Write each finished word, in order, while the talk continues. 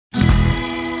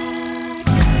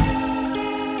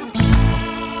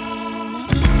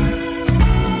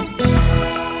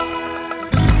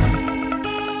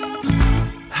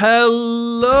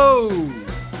Hello!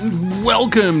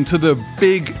 Welcome to the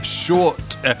Big Short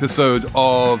episode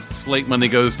of Slate Money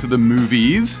Goes to the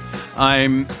Movies.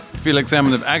 I'm Felix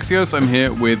Salmon of Axios. I'm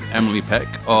here with Emily Peck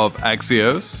of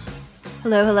Axios.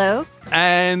 Hello, hello.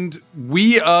 And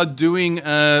we are doing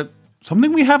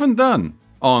something we haven't done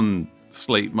on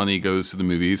Slate Money Goes to the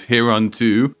Movies here on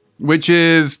 2, which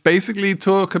is basically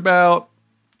talk about,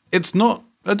 it's not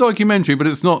a documentary, but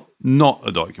it's not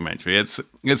a documentary. It's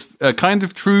a kind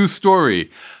of true story.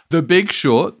 The Big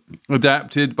Short,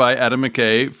 adapted by Adam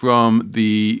McKay from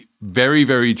the very,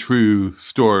 very true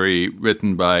story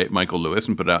written by Michael Lewis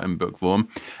and put out in book form.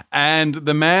 And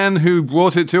the man who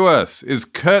brought it to us is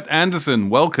Kurt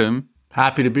Anderson. Welcome.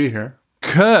 Happy to be here.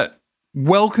 Kurt,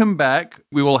 welcome back.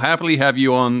 We will happily have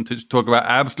you on to talk about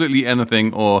absolutely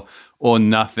anything or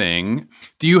nothing.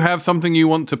 Do you have something you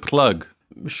want to plug?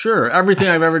 Sure, everything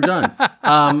I've ever done.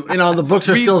 The books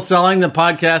are still selling, the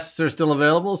podcasts are still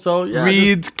available. So yeah,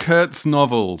 read Kurt's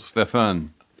novels; they're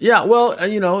fun. Yeah, well,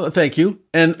 thank you.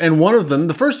 And one of them,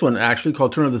 the first one actually,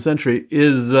 called Turn of the Century,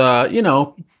 is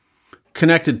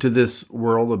connected to this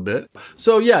world a bit.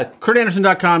 So yeah,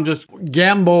 KurtAnderson.com. Just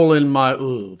gamble in my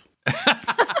oeuvre.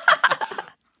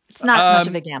 It's not much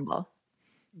of a gamble.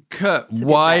 Kurt,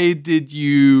 why did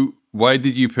you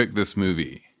pick this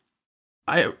movie?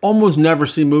 I almost never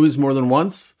see movies more than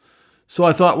once. So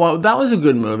I thought, well, that was a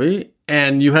good movie,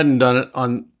 and you hadn't done it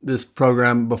on this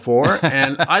program before,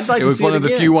 and I'd like to see it again. It was one of the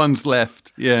few ones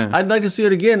left, yeah. I'd like to see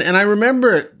it again, and I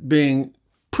remember it being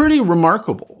pretty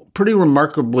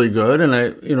remarkably good, and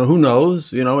who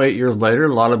knows, 8 years later,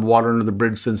 a lot of water under the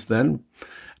bridge since then.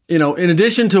 In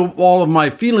addition to all of my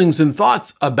feelings and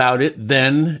thoughts about it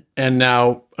then and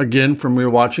now, again, from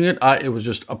rewatching it, it was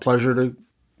just a pleasure to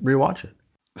rewatch it.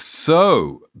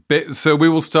 So we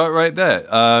will start right there.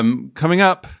 Coming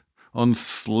up on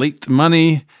Slate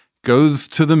Money Goes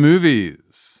to the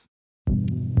Movies.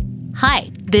 Hi,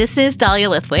 this is Dahlia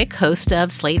Lithwick, host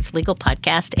of Slate's legal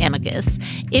podcast, Amicus.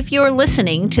 If you're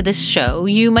listening to this show,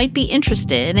 you might be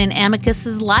interested in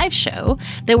Amicus's live show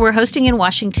that we're hosting in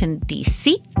Washington,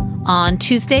 D.C. on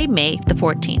Tuesday, May the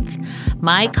 14th.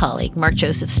 My colleague, Mark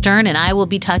Joseph Stern, and I will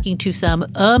be talking to some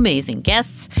amazing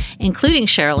guests, including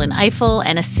Sherrilyn Ifill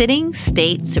and a sitting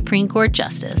state Supreme Court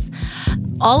justice,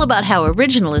 all about how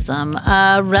originalism,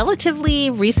 a relatively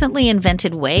recently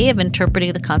invented way of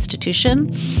interpreting the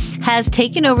Constitution, has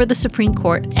taken over the Supreme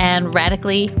Court and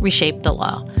radically reshaped the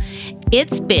law.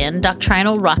 It's been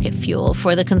doctrinal rocket fuel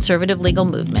for the conservative legal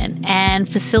movement and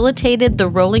facilitated the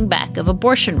rolling back of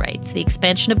abortion rights, the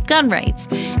expansion of gun rights,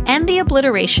 and the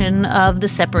obliteration of the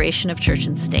separation of church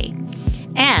and state.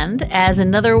 And as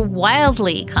another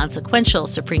wildly consequential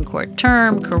Supreme Court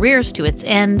term careers to its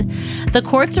end, the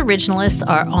court's originalists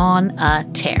are on a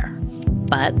tear.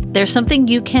 But there's something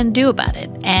you can do about it,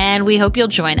 and we hope you'll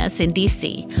join us in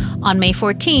D.C. on May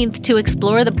 14th to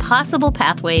explore the possible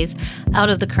pathways out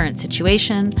of the current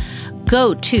situation.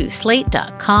 Go to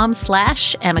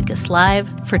slate.com/Amicus Live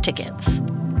for tickets.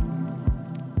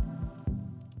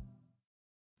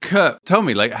 Kurt, tell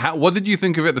me, what did you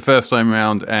think of it the first time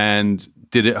around, and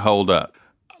did it hold up?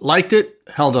 Liked it,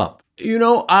 held up.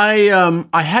 I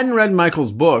hadn't read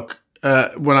Michael's book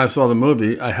when I saw the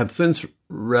movie. I have since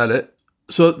read it.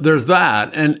 So there's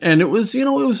that. And it was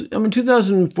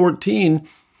 2014,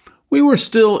 we were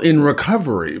still in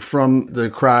recovery from the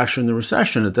crash and the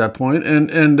recession at that point.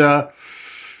 And I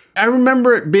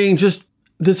remember it being just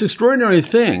this extraordinary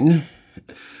thing.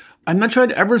 I'm not sure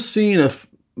I'd ever seen a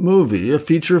movie, a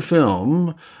feature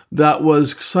film, that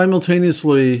was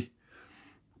simultaneously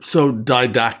so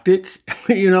didactic,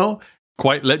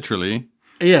 Quite literally.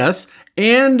 Yes.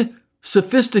 And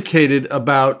sophisticated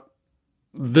about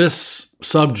this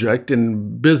subject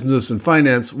in business and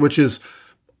finance, which has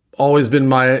always been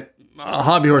my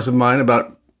hobby horse of mine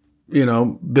about,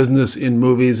 business in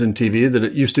movies and TV, that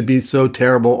it used to be so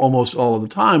terrible almost all of the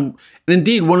time. And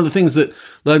indeed, one of the things that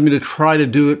led me to try to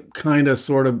do it kind of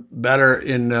sort of better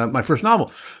in my first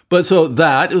novel. But so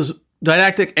that, it was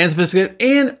didactic and sophisticated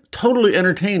and totally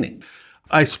entertaining.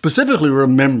 I specifically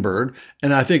remembered,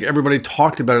 and I think everybody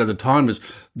talked about it at the time, is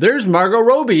there's Margot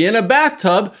Robbie in a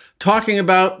bathtub talking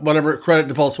about whatever, credit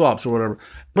default swaps or whatever.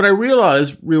 But I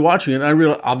realized, rewatching it, I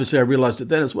realized it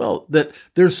then as well, that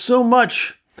there's so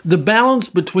much, the balance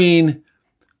between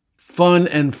fun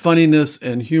and funniness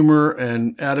and humor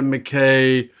and Adam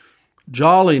McKay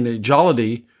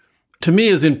jollity, to me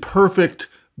is in perfect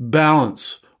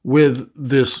balance with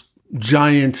this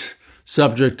giant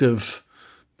subject of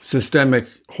systemic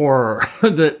horror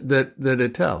that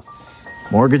it tells.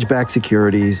 Mortgage-backed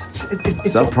securities,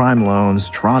 subprime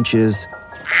loans, tranches.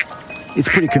 It's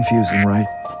pretty confusing, right?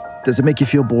 Does it make you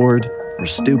feel bored or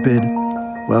stupid?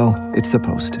 Well, it's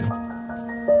supposed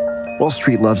to. Wall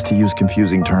Street loves to use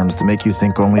confusing terms to make you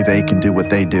think only they can do what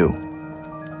they do.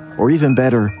 Or even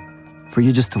better, for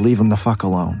you just to leave them the fuck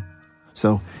alone.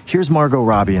 So here's Margot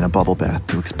Robbie in a bubble bath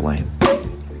to explain.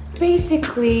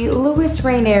 Basically, Louis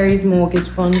Ranieri's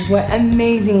mortgage bonds were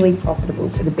amazingly profitable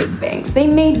for the big banks. They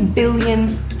made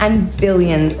billions and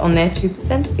billions on their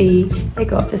 2% fee they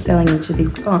got for selling each of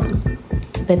these bonds.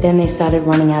 But then they started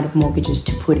running out of mortgages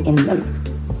to put in them.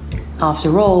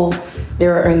 After all,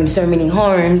 there are only so many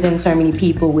homes and so many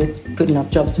people with good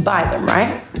enough jobs to buy them,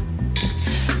 right?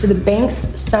 So the banks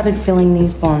started filling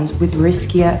these bonds with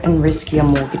riskier and riskier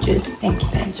mortgages. Thank you,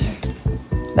 Banjo.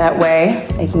 That way,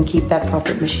 they can keep that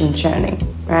profit machine churning,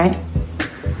 right?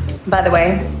 By the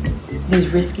way, these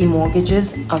risky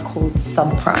mortgages are called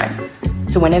subprime.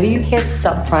 So whenever you hear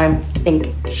subprime, think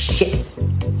shit.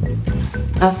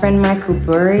 Our friend Michael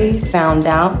Burry found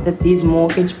out that these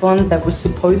mortgage bonds that were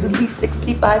supposedly 65%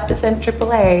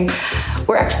 AAA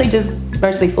were actually just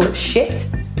mostly full of shit.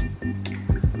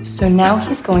 So now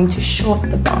he's going to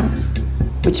short the bonds,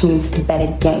 which means to bet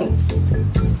against.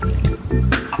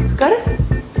 Got it?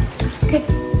 Okay.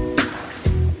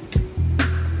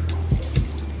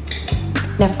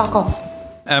 Now fuck off.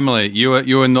 Emily, you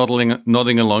were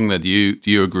nodding along there. Do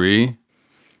you agree?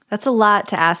 That's a lot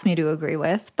to ask me to agree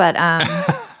with, but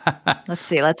let's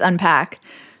see. Let's unpack.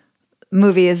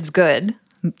 Movie is good.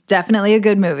 Definitely a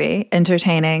good movie.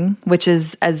 Entertaining, which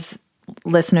is, as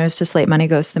listeners to Slate Money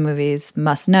Goes to the Movies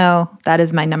must know, that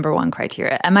is my number one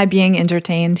criteria. Am I being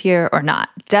entertained here or not?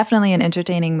 Definitely an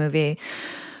entertaining movie.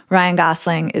 Ryan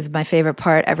Gosling is my favorite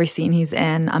part. Every scene he's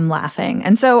in, I'm laughing.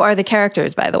 And so are the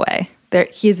characters, by the way.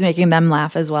 He's making them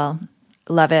laugh as well.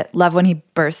 Love it. Love when he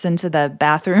bursts into the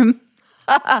bathroom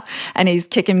and he's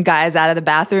kicking guys out of the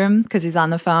bathroom because he's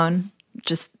on the phone.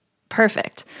 Just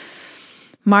perfect.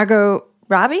 Margot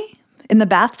Robbie in the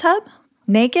bathtub,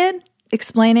 naked,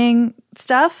 explaining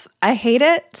stuff. I hate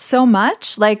it so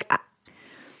much.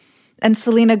 And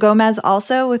Selena Gomez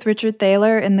also with Richard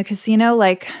Thaler in the casino.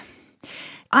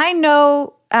 I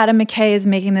know Adam McKay is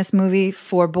making this movie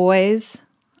for boys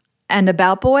and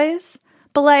about boys,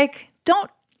 but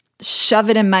don't shove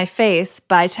it in my face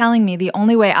by telling me the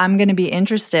only way I'm going to be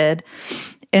interested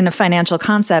in a financial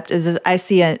concept is if I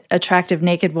see an attractive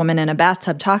naked woman in a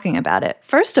bathtub talking about it.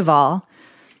 First of all,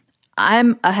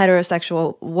 I'm a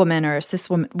heterosexual woman or a cis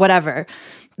woman, whatever.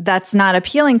 That's not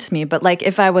appealing to me. But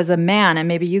if I was a man, and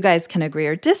maybe you guys can agree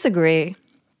or disagree,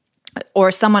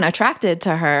 or someone attracted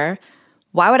to her,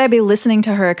 why would I be listening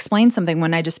to her explain something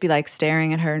when I just be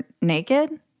staring at her naked?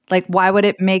 Why would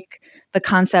it make the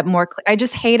concept more clear? I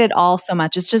just hate it all so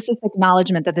much. It's just this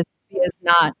acknowledgement that this movie is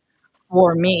not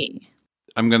for me.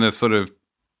 I'm going to sort of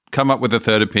come up with a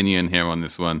third opinion here on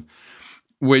this one,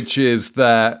 which is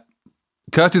that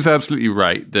Kurt is absolutely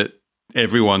right that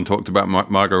everyone talked about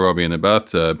Margot Robbie in the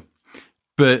bathtub,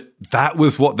 but that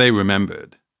was what they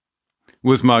remembered,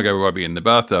 was Margot Robbie in the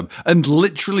bathtub. And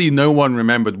literally no one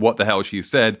remembered what the hell she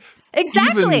said.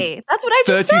 Exactly. That's what I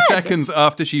just 30 said. seconds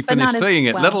after she finished saying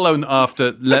it, let alone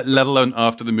after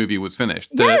the movie was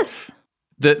finished. Yes.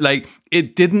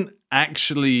 It didn't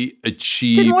actually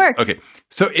achieve. Didn't work. Okay.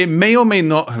 So it may or may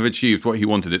not have achieved what he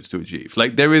wanted it to achieve.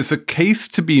 There is a case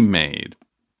to be made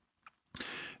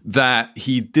that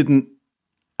he didn't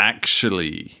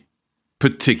actually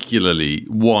particularly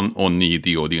want or need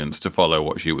the audience to follow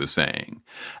what she was saying.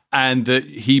 And that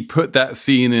he put that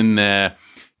scene in there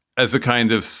as a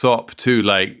kind of sop to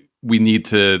we need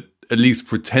to at least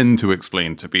pretend to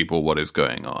explain to people what is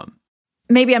going on.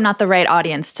 Maybe I'm not the right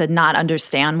audience to not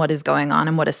understand what is going on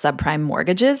and what a subprime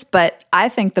mortgage is, but I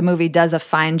think the movie does a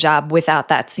fine job without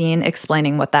that scene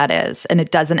explaining what that is, and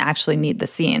it doesn't actually need the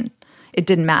scene. It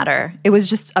didn't matter. It was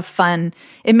just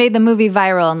it made the movie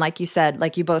viral, and like you said,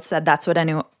 like you both said, that's what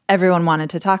everyone wanted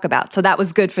to talk about. So that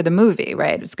was good for the movie,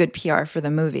 right? It was good PR for the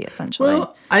movie, essentially.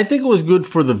 Well, I think it was good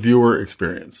for the viewer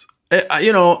experience.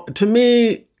 To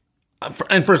me,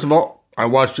 and first of all, I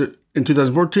watched it in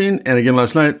 2014 and again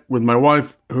last night with my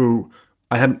wife, who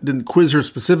didn't quiz her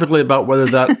specifically about whether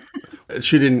that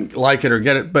she didn't like it or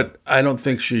get it, but I don't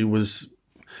think she was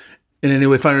in any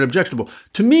way find it objectionable.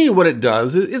 To me, what it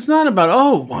does, it's not about,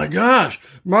 oh my gosh,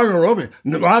 Margot Robbie,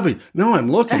 no,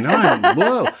 I'm looking, no, I'm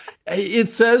whoa. It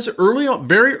says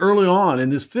very early on in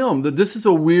this film that this is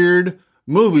a weird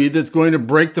movie that's going to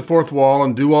break the fourth wall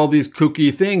and do all these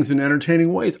kooky things in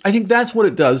entertaining ways. I think that's what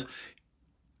it does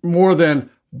more than,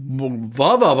 boom,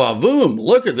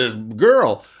 look at this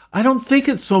girl. I don't think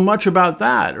it's so much about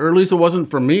that, or at least it wasn't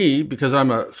for me because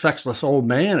I'm a sexless old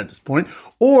man at this point.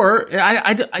 Or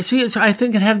I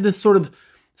think it had this sort of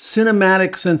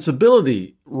cinematic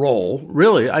sensibility role.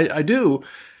 Really, I do.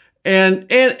 And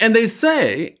they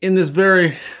say in this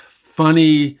very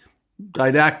funny,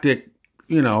 didactic,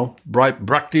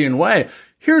 Brechtian way,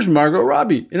 here's Margot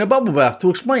Robbie in a bubble bath to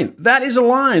explain. That is a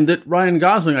line that Ryan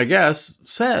Gosling, I guess,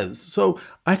 says. So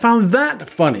I found that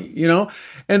funny,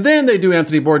 And then they do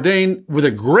Anthony Bourdain with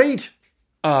a great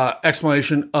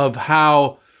explanation of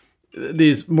how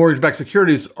these mortgage-backed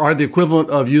securities are the equivalent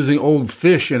of using old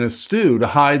fish in a stew to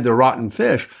hide the rotten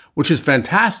fish, which is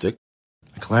fantastic.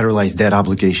 A collateralized debt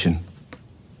obligation.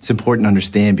 It's important to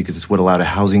understand because it's what allowed a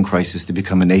housing crisis to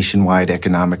become a nationwide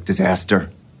economic disaster.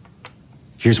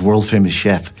 Here's world-famous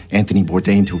chef Anthony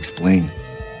Bourdain to explain.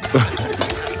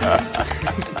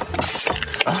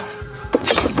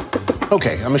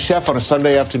 Okay, I'm a chef on a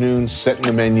Sunday afternoon, setting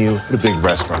the menu at a big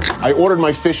restaurant. I ordered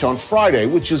my fish on Friday,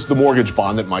 which is the mortgage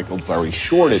bond that Michael Burry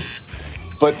shorted.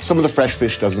 But some of the fresh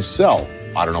fish doesn't sell.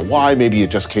 I don't know why. Maybe it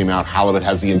just came out halibut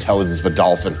has the intelligence of a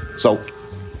dolphin. So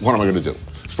what am I going to do?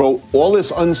 Throw all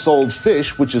this unsold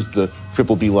fish, which is the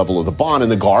BBB level of the bond, in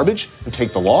the garbage and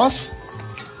take the loss?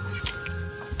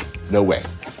 No way.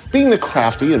 Being the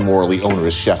crafty and morally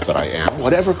onerous chef that I am,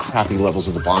 whatever crappy levels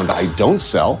of the bond I don't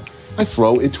sell, I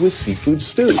throw into a seafood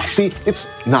stew. See, it's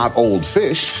not old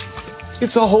fish.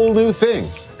 It's a whole new thing.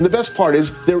 And the best part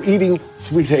is they're eating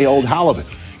 3-day-old halibut.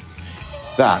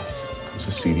 That is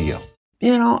a CDO.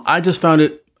 I just found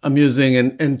it amusing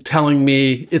and telling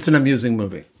me it's an amusing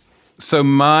movie. So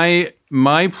my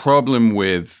problem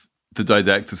with the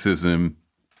didacticism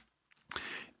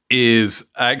is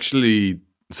actually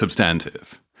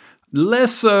substantive.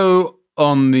 Less so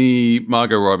on the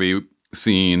Margot Robbie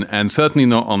scene, and certainly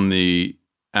not on the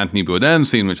Anthony Bourdain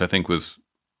scene, which I think was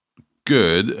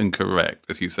good and correct,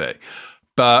 as you say.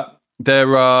 But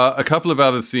there are a couple of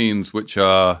other scenes which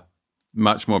are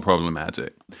much more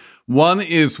problematic. One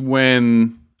is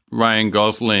when Ryan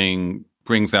Gosling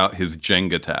brings out his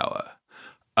Jenga tower.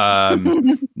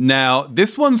 Now,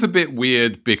 this one's a bit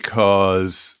weird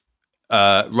because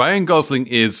Ryan Gosling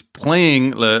is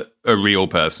playing a real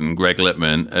person, Greg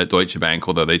Lippmann, at Deutsche Bank,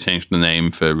 although they changed the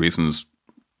name for reasons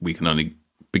we can only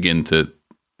begin to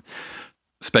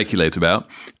speculate about.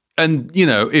 And,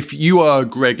 if you are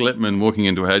Greg Lippmann walking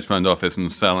into a hedge fund office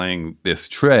and selling this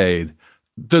trade,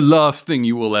 the last thing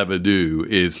you will ever do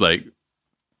is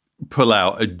pull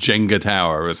out a Jenga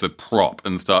tower as a prop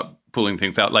and start pulling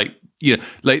things out. You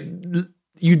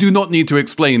do not need to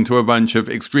explain to a bunch of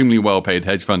extremely well-paid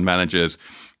hedge fund managers,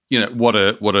 what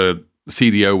a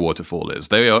CDO waterfall is.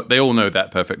 They all know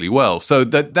that perfectly well. So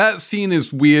that scene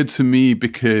is weird to me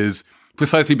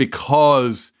precisely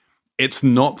because it's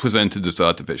not presented as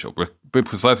artificial, but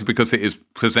precisely because it is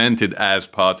presented as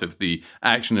part of the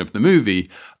action of the movie,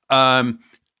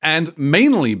 and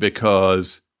mainly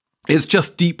because it's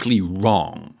just deeply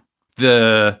wrong.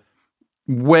 The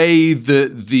way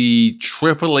that the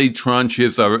AAA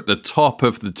tranches are at the top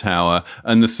of the tower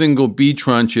and the single B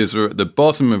tranches are at the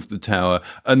bottom of the tower,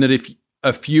 and that if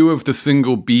a few of the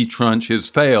single B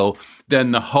tranches fail,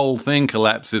 then the whole thing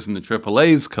collapses and the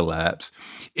AAAs collapse,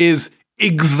 is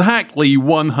exactly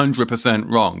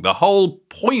 100% wrong. The whole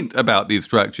point about these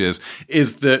structures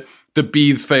is that the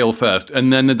Bs fail first,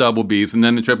 and then the double Bs, and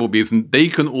then the triple Bs, and they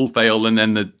can all fail, and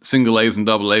then the single As and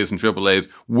double As and triple As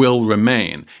will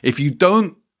remain. If you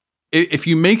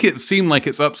make it seem like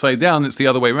it's upside down, it's the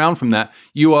other way around from that,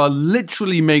 you are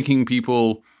literally making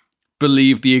people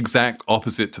believe the exact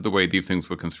opposite to the way these things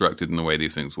were constructed and the way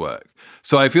these things work.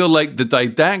 So I feel like the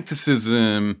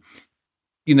didacticism,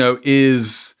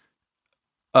 is,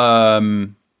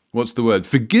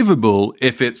 forgivable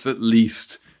if it's at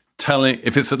least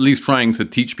trying to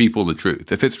teach people the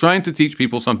truth. If it's trying to teach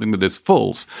people something that is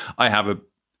false, I have a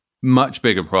much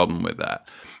bigger problem with that.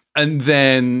 And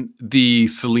then the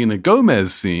Selena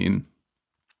Gomez scene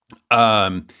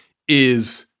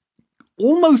is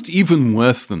almost even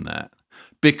worse than that,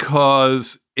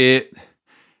 because if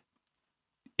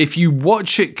you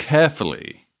watch it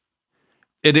carefully,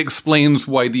 it explains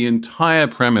why the entire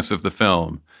premise of the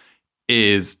film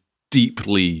is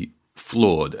deeply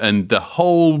flawed, and the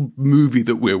whole movie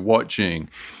that we're watching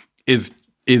is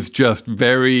just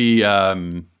very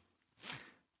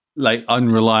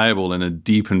unreliable in a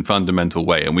deep and fundamental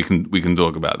way, and we can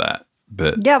talk about that.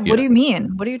 But what do you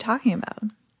mean? What are you talking about?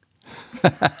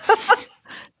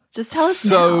 Just tell us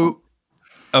now.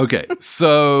 Okay,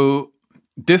 so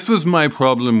this was my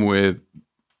problem with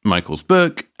Michael's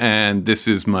book, and this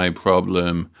is my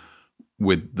problem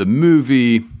with the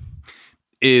movie,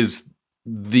 is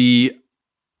the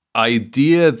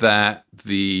idea that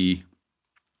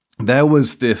there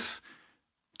was this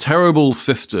terrible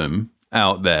system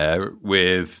out there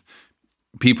with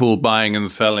people buying and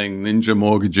selling ninja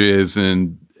mortgages,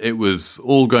 and it was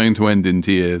all going to end in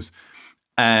tears.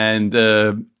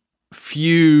 And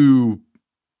few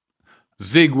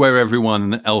zig where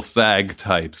everyone else zag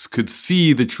types could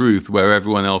see the truth where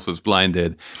everyone else was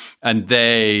blinded. And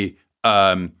they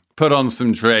put on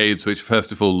some trades which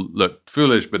first of all looked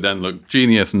foolish, but then looked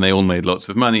genius, and they all made lots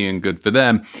of money, and good for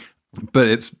them. But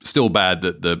it's still bad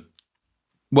that the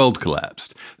world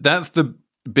collapsed. That's the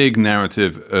big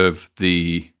narrative of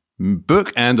the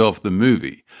book and of the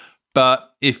movie.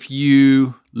 But if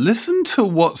you listen to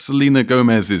what Selena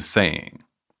Gomez is saying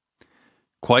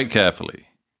quite carefully,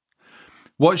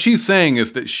 what she's saying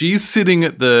is that she's sitting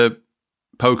at the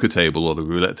poker table or the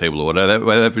roulette table or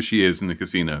whatever she is in the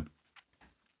casino.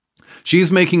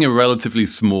 She's making a relatively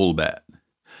small bet.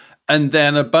 And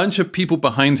then a bunch of people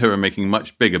behind her are making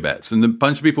much bigger bets. And a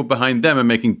bunch of people behind them are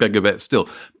making bigger bets still.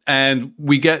 And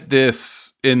we get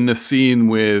this in the scene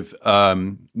with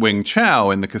Wing Chao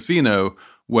in the casino,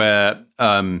 where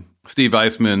Steve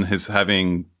Eisman is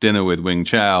having dinner with Wing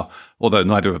Chao, although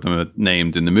neither of them are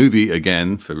named in the movie,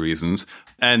 again, for reasons.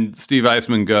 And Steve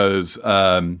Eisman goes,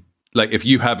 if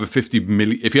you have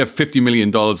 $50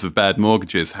 million of bad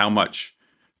mortgages, how much,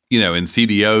 in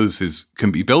CDOs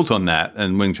can be built on that?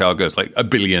 And Wing Chao goes $1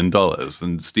 billion,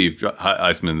 and Steve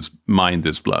Eisman's mind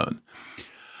is blown.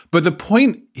 But the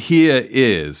point here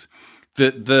is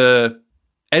that the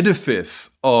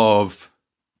edifice of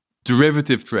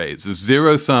derivative trades, of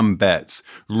zero-sum bets,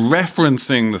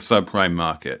 referencing the subprime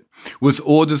market, was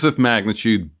orders of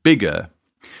magnitude bigger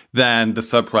than the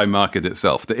subprime market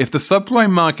itself. That if the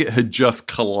subprime market had just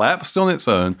collapsed on its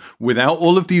own without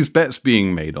all of these bets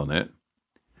being made on it,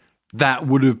 that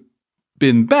would have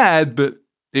been bad, but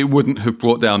it wouldn't have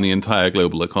brought down the entire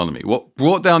global economy. What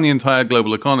brought down the entire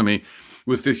global economy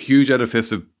was this huge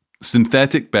edifice of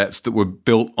synthetic bets that were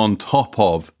built on top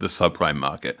of the subprime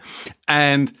market.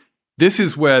 And this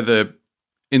is where the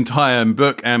entire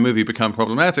book and movie become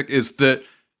problematic, is that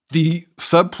the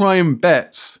subprime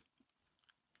bets,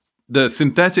 the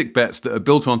synthetic bets that are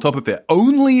built on top of it,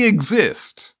 only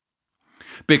exist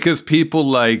because people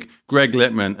like Greg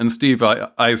Littman and Steve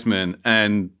Eisman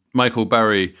and Michael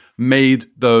Burry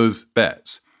made those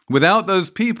bets. Without those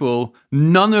people,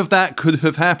 none of that could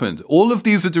have happened. All of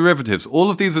these are derivatives. All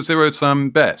of these are zero-sum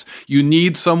bets. You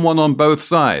need someone on both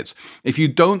sides. If you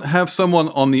don't have someone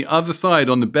on the other side,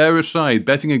 on the bearish side,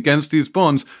 betting against these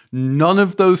bonds, none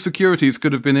of those securities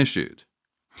could have been issued.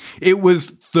 It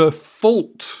was the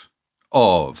fault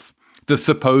of the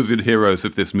supposed heroes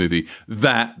of this movie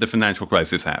that the financial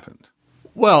crisis happened.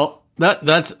 Well,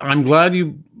 that's I'm glad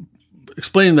you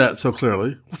explained that so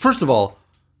clearly. First of all,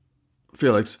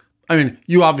 Felix, I mean,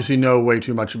 you obviously know way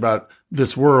too much about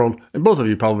this world, and both of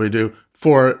you probably do,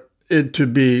 for it to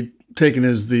be taken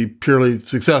as the purely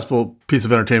successful piece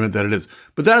of entertainment that it is.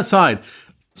 But that aside,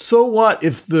 so what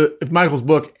if Michael's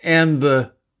book and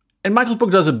Michael's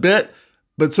book does a bit,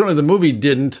 but certainly the movie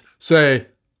didn't say,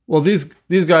 well, these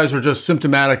guys are just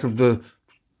symptomatic of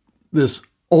this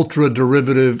ultra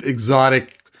derivative,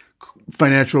 exotic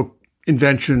financial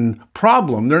invention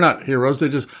problem. They're not heroes. They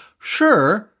just,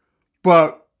 sure.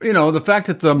 But, the fact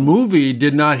that the movie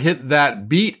did not hit that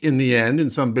beat in the end in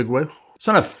some big way, it's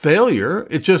not a failure.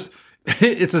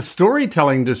 It's a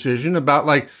storytelling decision about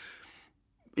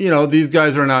these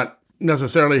guys are not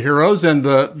necessarily heroes. And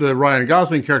the Ryan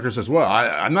Gosling character says, well,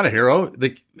 I'm not a hero.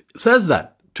 Says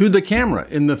that to the camera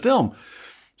in the film.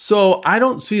 So I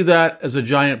don't see that as a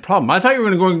giant problem. I thought you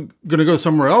were going to go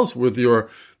somewhere else with your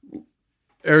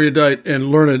erudite and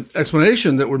learned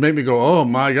explanation that would make me go, oh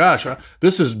my gosh,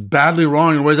 this is badly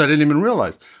wrong in ways I didn't even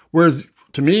realize. Whereas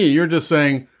to me, you're just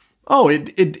saying, oh,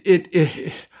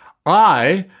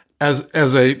 I, as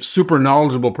a super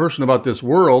knowledgeable person about this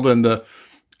world and I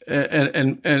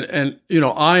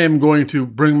am going to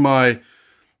bring my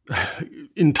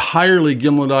entirely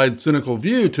gimlet-eyed, cynical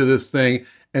view to this thing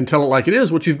and tell it like it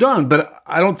is, which you've done. But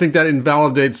I don't think that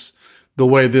invalidates the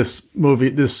way this movie,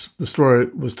 the story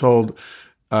was told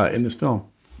in this film.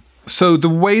 So the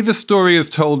way the story is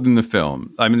told in the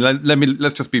film, I mean,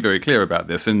 let's just be very clear about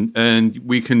this, and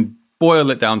we can boil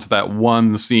it down to that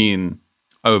one scene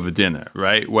over dinner,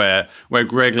 right? Where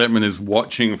Greg Littman is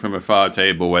watching from a far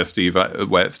table where Steve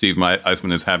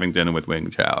Eisman is having dinner with Wing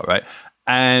Chao, right?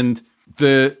 And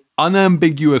the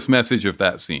unambiguous message of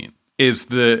that scene is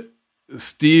that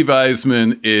Steve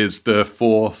Eisman is the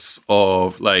force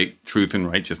of truth and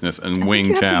righteousness, and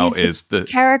Wing Chao is the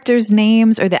characters'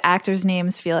 names or the actors'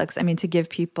 names, Felix. I mean, to give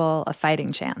people a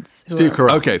fighting chance. Steve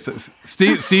Carell. Okay, so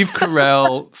Steve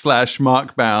Carell /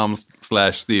 Mark Baum /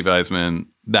 Steve Eisman.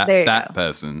 That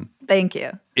person. Thank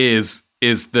you. Is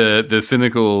is the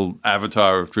cynical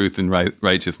avatar of truth and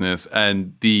righteousness,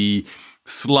 and the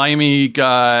slimy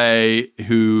guy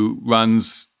who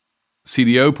runs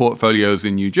CDO portfolios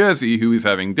in New Jersey, who he's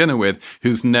having dinner with,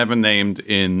 who's never named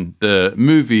in the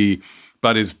movie,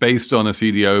 but is based on a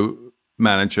CDO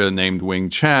manager named Wing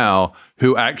Chow,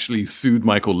 who actually sued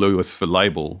Michael Lewis for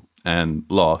libel and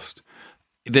lost.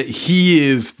 That he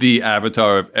is the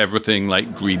avatar of everything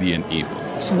like greedy and evil.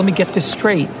 So let me get this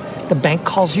straight. The bank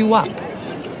calls you up.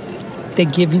 They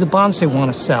give you the bonds they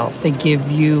want to sell. They give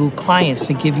you clients.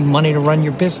 They give you money to run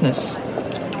your business.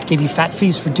 Give you fat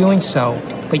fees for doing so.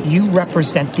 But you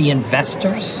represent the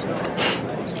investors?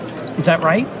 Is that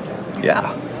right?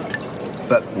 Yeah.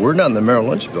 But we're not in the Merrill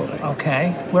Lynch building.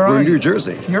 Okay. Where are you? We're in you? New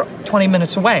Jersey. You're 20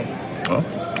 minutes away. Well,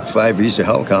 5 Visa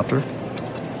helicopter.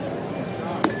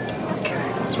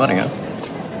 Okay. It's funny, huh?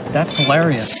 That's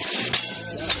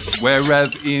hilarious.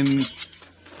 Whereas in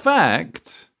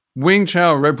fact, Wing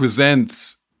Chow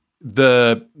represents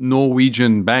the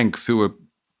Norwegian banks who are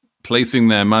placing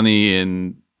their money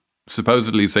in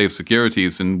supposedly safe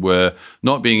securities and were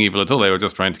not being evil at all. They were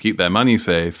just trying to keep their money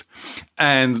safe.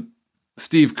 And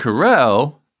Steve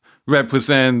Carell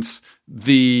represents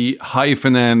the high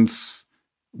finance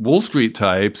Wall Street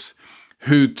types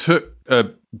who took a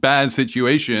bad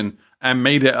situation and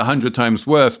made it 100 times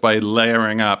worse by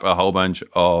layering up a whole bunch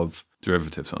of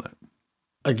derivatives on it.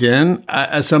 Again,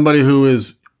 as somebody who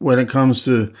is, when it comes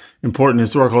to important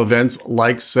historical events,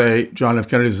 like, say, John F.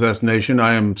 Kennedy's assassination,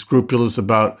 I am scrupulous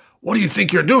about, what do you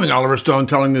think you're doing, Oliver Stone,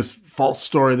 telling this false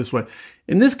story this way?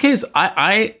 In this case,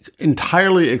 I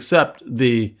entirely accept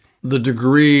the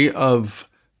degree of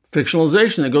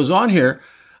fictionalization that goes on here,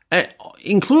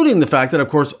 including the fact that, of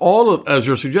course, as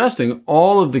you're suggesting,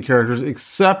 all of the characters,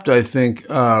 except, I think,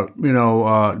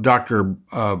 Dr.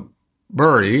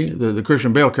 Burry, the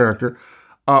Christian Bale character,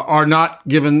 are not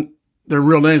given, their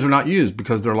real names are not used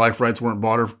because their life rights weren't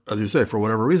bought, or, as you say, for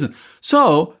whatever reason.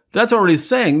 So that's already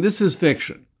saying this is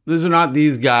fiction. These are not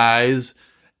these guys.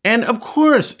 And of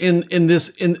course,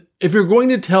 if you're going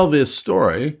to tell this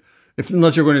story,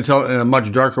 unless you're going to tell it in a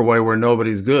much darker way where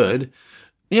nobody's good,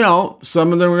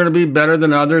 some of them are going to be better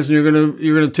than others, and you're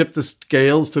going to tip the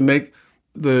scales to make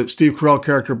the Steve Carell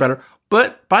character better.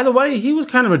 But by the way, he was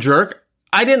kind of a jerk.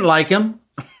 I didn't like him.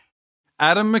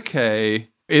 Adam McKay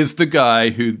is the guy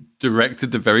who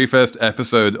directed the very first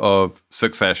episode of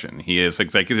Succession. He is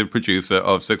executive producer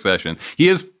of Succession. He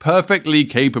is perfectly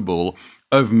capable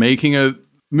of making a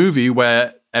movie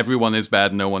where everyone is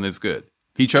bad, no one is good.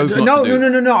 He chose not to do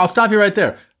it. No. I'll stop you right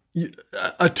there.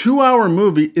 A 2-hour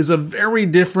movie is a very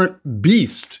different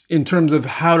beast in terms of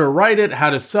how to write it, how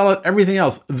to sell it, everything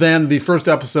else, than the first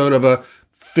episode of a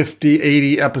 50,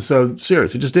 80 episode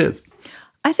series. It just is.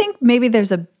 I think maybe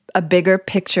there's a bigger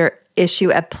picture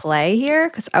issue at play here,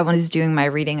 because I was doing my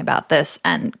reading about this,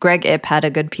 and Greg Ip had a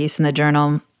good piece in the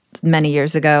Journal many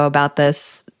years ago about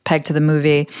this, pegged to the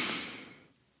movie.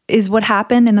 Is what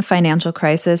happened in the financial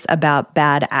crisis about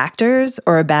bad actors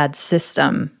or a bad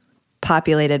system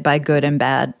populated by good and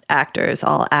bad actors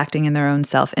all acting in their own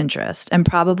self-interest? And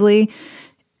probably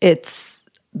it's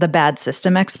the bad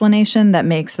system explanation that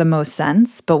makes the most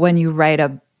sense. But when you write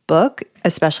a book,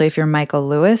 especially if you're Michael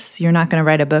Lewis, you're not going to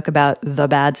write a book about the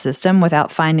bad system without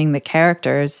finding the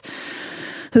characters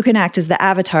who can act as the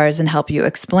avatars and help you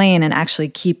explain and actually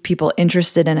keep people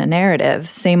interested in a narrative.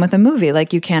 Same with a movie.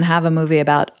 Like, you can't have a movie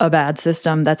about a bad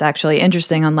system that's actually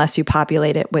interesting unless you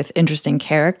populate it with interesting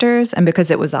characters. And because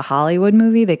it was a Hollywood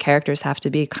movie, the characters have to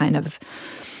be kind of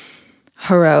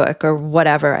heroic or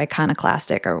whatever,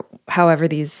 iconoclastic, or however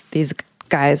these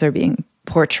guys are being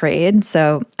portrayed.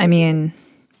 So, I mean,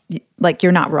 like,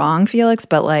 you're not wrong, Felix,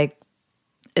 but like,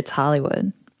 it's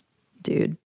Hollywood,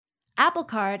 dude. Apple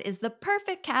Card is the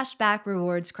perfect cashback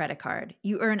rewards credit card.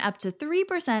 You earn up to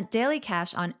 3% daily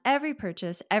cash on every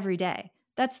purchase every day.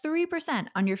 That's 3%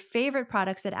 on your favorite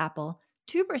products at Apple,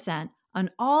 2% on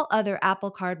all other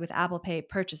Apple Card with Apple Pay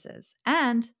purchases,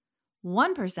 and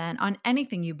 1% on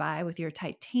anything you buy with your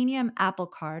titanium Apple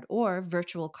Card or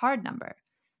virtual card number.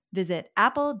 Visit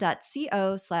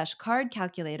apple.co/card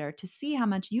calculator to see how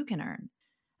much you can earn.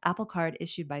 Apple Card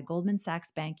issued by Goldman Sachs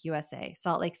Bank USA,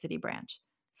 Salt Lake City branch.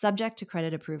 Subject to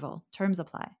credit approval. Terms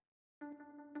apply.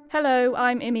 Hello,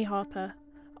 I'm Imi Harper.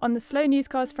 On the Slow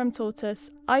Newscast from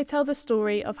Tortoise, I tell the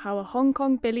story of how a Hong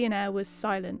Kong billionaire was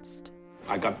silenced.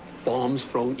 I got bombs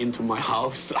thrown into my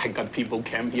house. I got people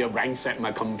came here, ransacked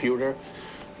my computer.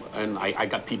 And I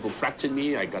got people threatening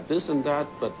me. I got this and that,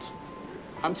 but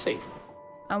I'm safe.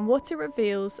 And what it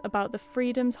reveals about the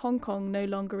freedoms Hong Kong no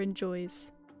longer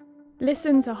enjoys.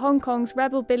 Listen to Hong Kong's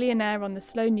rebel billionaire on the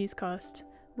Slow Newscast,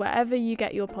 wherever you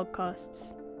get your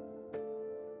podcasts.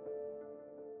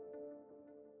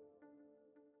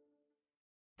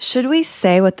 Should we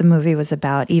say what the movie was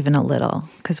about even a little?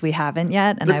 Because we haven't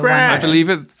yet. And I believe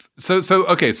it. So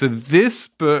this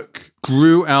book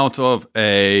grew out of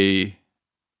a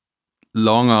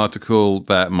long article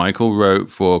that Michael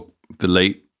wrote for the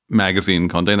late magazine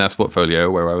Condé Nast Portfolio,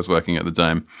 where I was working at the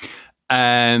time.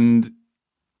 And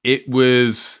it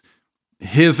was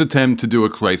his attempt to do a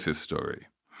crisis story.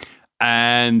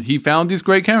 And he found these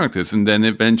great characters, and then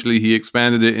eventually he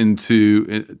expanded it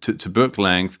into to book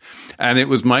length. And it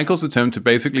was Michael's attempt to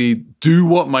basically do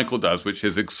what Michael does, which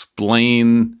is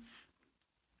explain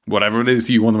whatever it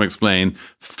is you want to explain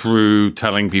through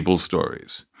telling people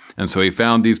stories. And so he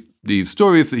found these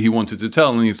stories that he wanted to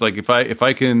tell, and he's like, if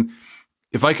I can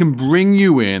bring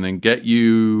you in and get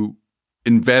you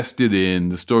invested in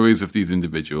the stories of these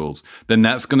individuals, then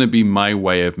that's going to be my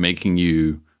way of making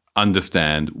you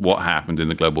understand what happened in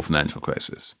the global financial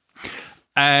crisis.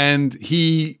 And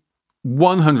he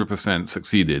 100%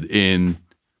 succeeded in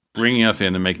bringing us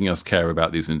in and making us care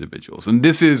about these individuals. And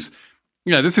this is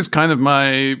kind of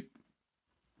my,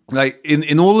 like,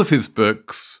 in all of his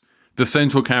books, the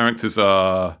central characters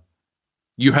are,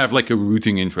 you have like a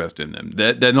rooting interest in them.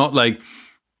 They're not like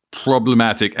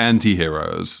problematic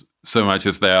anti-heroes so much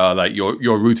as they are like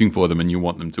you're rooting for them and you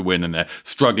want them to win, and they're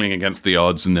struggling against the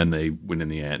odds and then they win in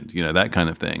the end, that kind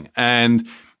of thing. And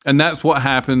that's what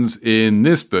happens in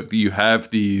this book, that you have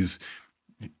these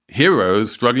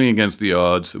heroes struggling against the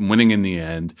odds and winning in the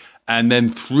end. And then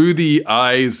through the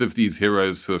eyes of these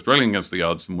heroes who are struggling against the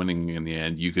odds and winning in the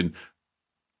end, you can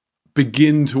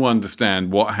begin to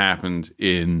understand what happened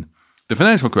in the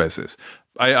financial crisis.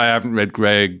 I haven't read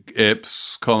Greg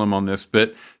Ipps' column on this,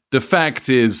 but the fact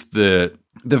is that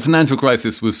the financial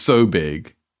crisis was so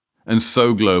big and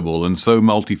so global and so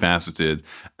multifaceted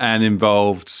and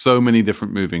involved so many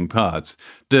different moving parts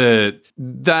that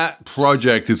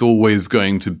project is always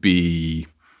going to be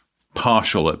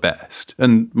partial at best.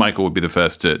 And Michael would be the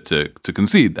first to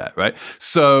concede that, right?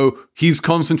 So he's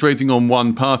concentrating on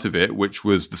one part of it, which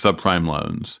was the subprime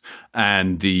loans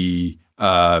and the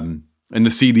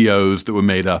CDOs that were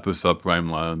made up of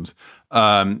subprime loans.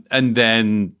 And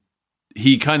then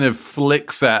he kind of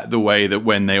flicks at the way that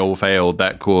when they all failed,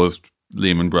 that caused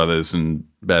Lehman Brothers and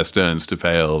Bear Stearns to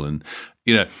fail. And,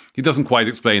 he doesn't quite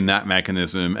explain that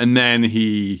mechanism. And then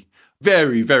he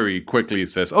very, very quickly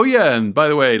says, oh, yeah, and by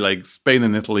the way, like Spain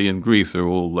and Italy and Greece are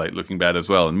all like looking bad as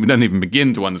well. And we don't even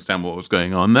begin to understand what was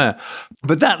going on there.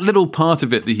 But that little part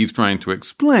of it that he's trying to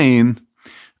explain,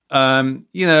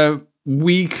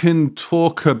 we can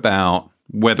talk about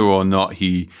whether or not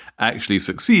he actually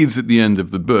succeeds at the end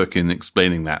of the book in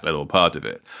explaining that little part of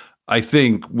it. I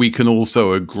think we can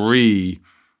also agree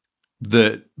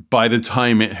that by the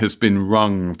time it has been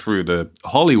rung through the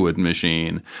Hollywood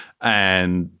machine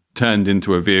and turned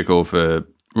into a vehicle for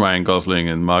Ryan Gosling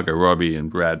and Margot Robbie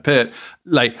and Brad Pitt,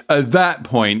 like at that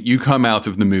point, you come out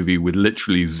of the movie with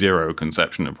literally zero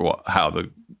conception of how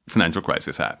the financial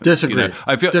crisis happened. Disagree.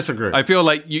 Disagree. I feel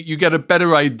like you get a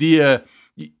better idea.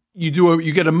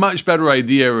 You get a much better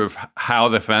idea of how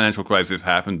the financial crisis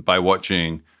happened by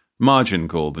watching Margin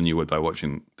Call than you would by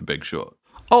watching The Big Short.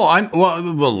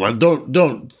 Oh,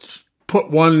 don't put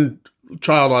one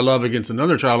child I love against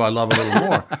another child I love a little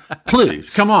more. Please,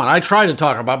 come on. I try to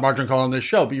talk about Margin Call on this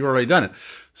show, but you've already done it.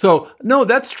 So, no,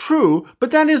 that's true,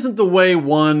 but that isn't the way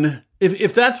one...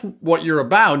 If that's what you're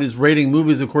about, is rating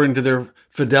movies according to their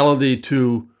fidelity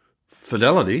to...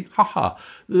 Fidelity? Haha.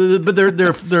 But they're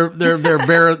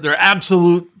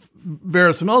absolute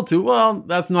verisimilitude. Well,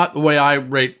 that's not the way I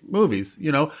rate movies.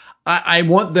 I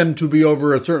want them to be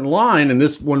over a certain line, and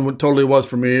this one totally was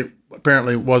for me.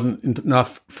 Apparently wasn't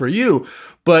enough for you.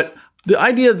 But the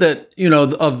idea that, I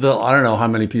don't know how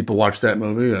many people watched that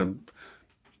movie,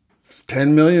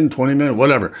 10 million, 20 million,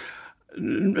 whatever.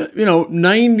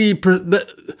 90%,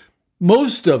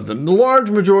 most of them, the large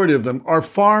majority of them are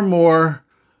far more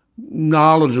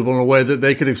knowledgeable in a way that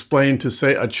they could explain to,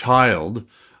 say, a child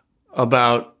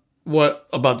about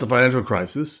the financial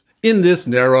crisis in this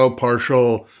narrow,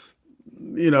 partial,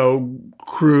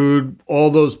 crude, all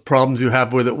those problems you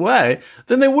have with it way,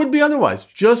 than they would be otherwise.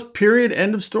 Just period,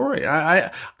 end of story.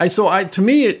 To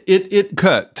me,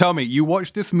 Kurt, tell me, you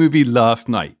watched this movie last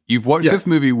night. You've watched this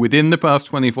movie within the past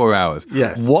 24 hours.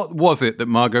 Yes. What was it that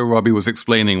Margot Robbie was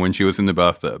explaining when she was in the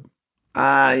bathtub?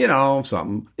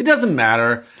 Something. It doesn't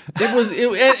matter. It was,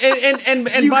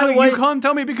 and by the way, you can't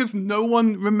tell me because no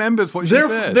one remembers what she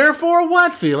said. Therefore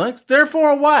what, Felix?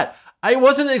 Therefore what? I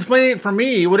wasn't explaining it for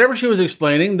me. Whatever she was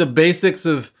explaining, the basics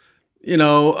of,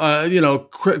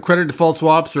 credit default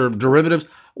swaps or derivatives,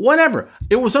 whatever.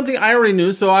 It was something I already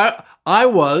knew. So I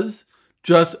was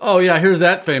just, oh yeah, here's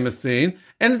that famous scene.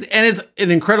 And it's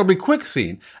an incredibly quick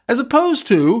scene, as opposed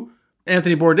to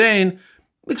Anthony Bourdain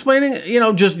explaining,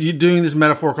 just you doing this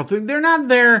metaphorical thing. They're not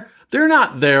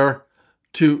there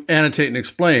to annotate and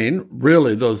explain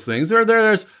really those things.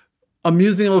 There's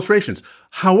amusing illustrations.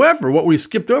 However, what we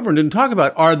skipped over and didn't talk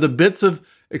about are the bits of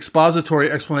expository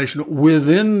explanation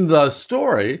within the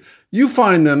story. You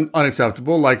find them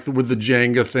unacceptable, like with the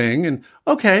Jenga thing, and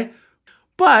okay.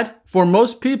 But for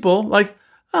most people, like,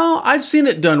 oh, I've seen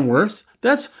it done worse.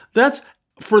 That's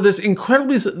for this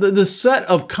incredibly, the set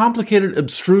of complicated,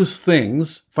 abstruse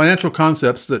things, financial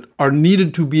concepts that are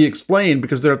needed to be explained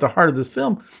because they're at the heart of this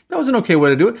film. That was an okay way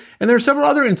to do it. And there are several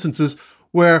other instances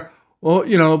where, well,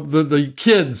 the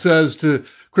kid says to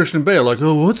Christian Bale, like,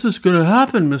 oh, what's this going to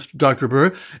happen, Mr. Dr.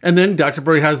 Burry? And then Dr.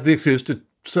 Burry has the excuse to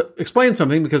explain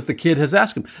something because the kid has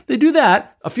asked him. They do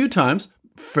that a few times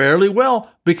fairly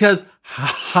well, because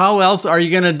how else are you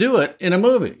going to do it in a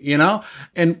movie,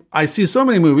 And I see so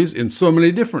many movies in so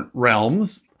many different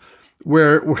realms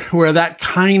where that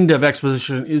kind of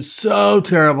exposition is so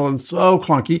terrible and so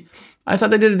clunky. I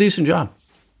thought they did a decent job.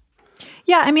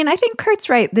 Yeah, I mean, I think Kurt's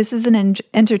right. This is an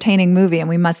entertaining movie, and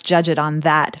we must judge it on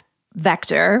that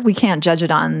vector. We can't judge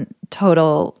it on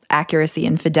total accuracy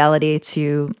and fidelity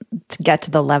to get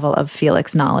to the level of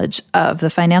Felix's knowledge of the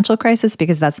financial crisis,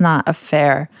 because that's not a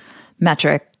fair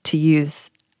metric to use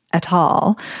at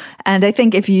all. And I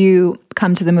think if you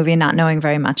come to the movie not knowing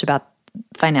very much about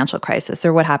financial crisis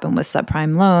or what happened with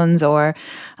subprime loans, or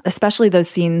especially those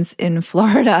scenes in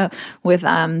Florida with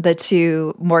the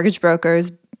two mortgage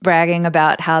brokers bragging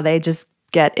about how they just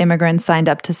get immigrants signed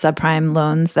up to subprime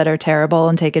loans that are terrible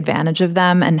and take advantage of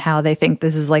them, and how they think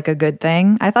this is like a good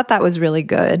thing. I thought that was really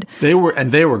good. They were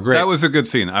great. That was a good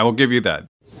scene. I will give you that.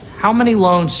 How many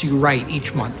loans do you write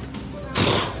each month?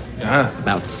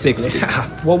 About 60. Yeah.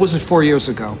 What was it 4 years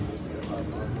ago?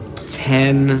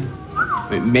 10,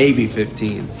 maybe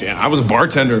 15. Yeah, I was a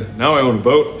bartender. Now I own a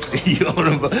boat. You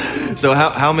own a boat. So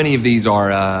how many of these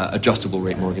are adjustable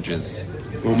rate mortgages?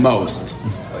 Well, most.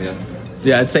 Oh, yeah?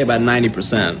 Yeah, I'd say about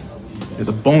 90%. Yeah,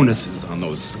 the bonuses on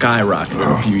those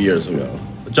skyrocketed a few years ago.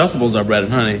 Adjustables are bread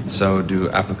and honey. So do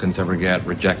applicants ever get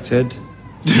rejected?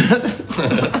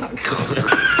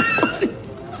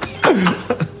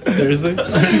 Seriously?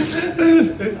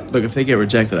 Look, if they get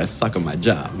rejected, I suck at my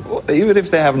job. Well, even if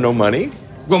they have no money?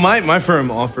 Well, my firm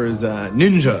offers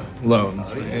ninja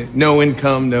loans. No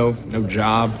income, no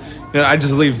job. I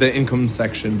just leave the income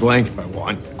section blank if I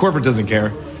want. Corporate doesn't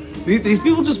care. These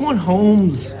people just want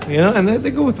homes, and they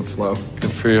go with the flow.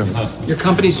 Good for you. Your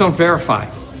companies don't verify.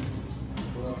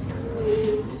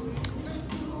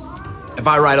 If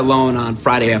I write a loan on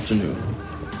Friday afternoon,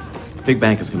 big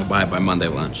bank is going to buy it by Monday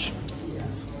lunch.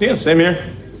 Yeah, same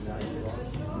here.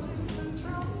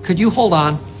 Could you hold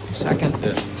on a second?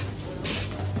 Yeah.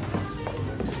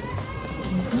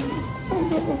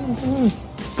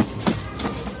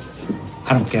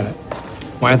 I don't get it.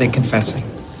 Why are they confessing?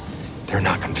 They're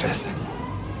not confessing.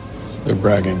 They're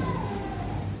bragging.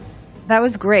 That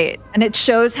was great. And it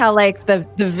shows how, like, the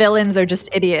villains are just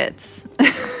idiots.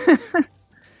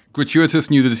 Gratuitous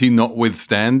nudity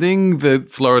notwithstanding, the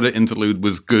Florida interlude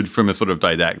was good from a sort of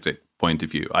didactic point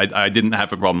of view. I didn't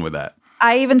have a problem with that.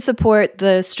 I even support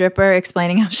the stripper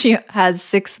explaining how she has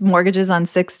 6 mortgages on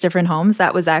 6 different homes.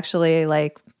 That was actually,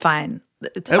 like, fine.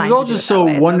 It was all just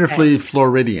so wonderfully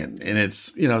Floridian in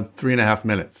its, 3.5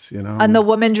 minutes, And the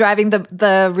woman driving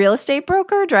the real estate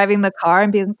broker, driving the car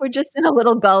and being, we're just in a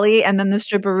little gully. And then the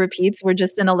stripper repeats, we're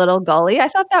just in a little gully. I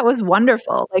thought that was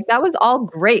wonderful. Like, that was all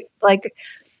great. Like,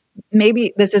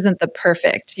 maybe this isn't the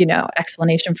perfect,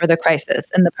 explanation for the crisis.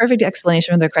 And the perfect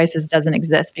explanation for the crisis doesn't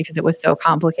exist because it was so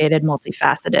complicated,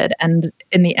 multifaceted, and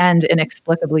in the end,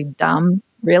 inexplicably dumb,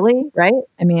 really, right?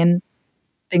 I mean,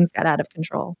 things got out of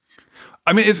control.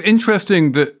 I mean, it's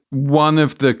interesting that one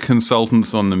of the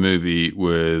consultants on the movie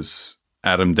was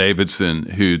Adam Davidson,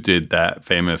 who did that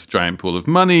famous Giant Pool of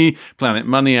Money, Planet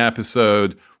Money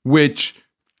episode, which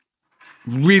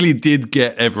really did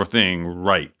get everything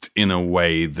right in a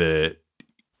way that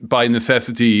by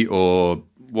necessity or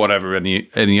whatever,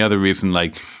 any other reason,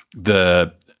 like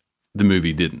the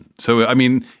movie didn't. So, I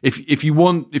mean, if you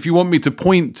want me to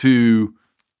point to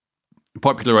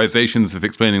popularizations of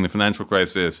explaining the financial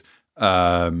crisis,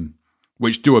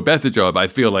 which do a better job, I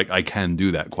feel like I can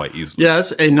do that quite easily.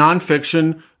 Yes, a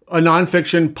nonfiction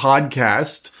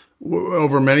podcast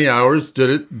over many hours did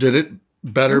it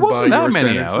better by your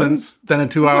standards than a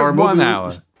 2-hour movie. 1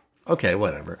 hour. Okay,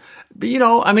 whatever. But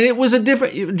it was a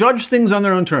different. Judge things on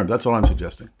their own terms. That's all I'm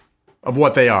suggesting of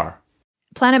what they are.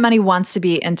 Planet Money wants to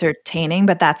be entertaining,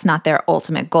 but that's not their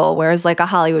ultimate goal. Whereas like a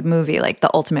Hollywood movie, like the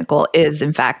ultimate goal is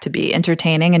in fact to be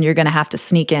entertaining, and you're going to have to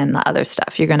sneak in the other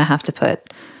stuff. You're going to have to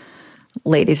put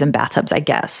ladies in bathtubs, I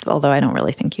guess, although I don't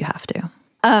really think you have to.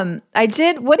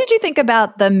 What did you think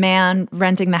about the man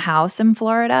renting the house in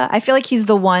Florida? I feel like he's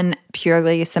the one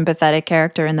purely sympathetic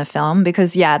character in the film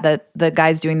because, yeah, the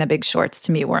guys doing The Big Shorts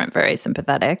to me weren't very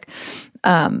sympathetic.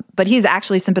 But he's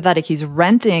actually sympathetic. He's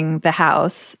renting the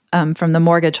house from the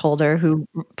mortgage holder who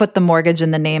put the mortgage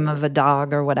in the name of a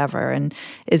dog or whatever and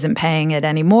isn't paying it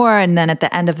anymore. And then at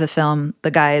the end of the film, the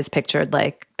guy is pictured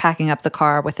like packing up the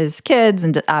car with his kids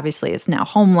and obviously is now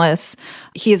homeless.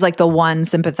 He's like the one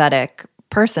sympathetic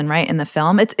person, right, in the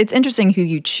film. It's interesting who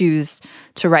you choose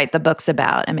to write the books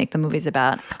about and make the movies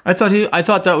about. I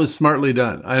thought that was smartly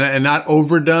done and not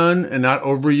overdone and not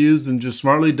overused and just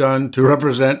smartly done to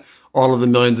represent all of the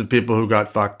millions of people who got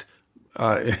fucked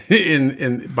by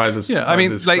this. Yeah, I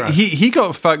mean, like he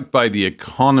got fucked by the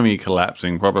economy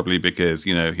collapsing, probably because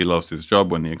he lost his job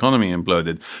when the economy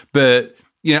imploded. But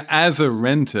as a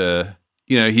renter,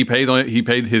 he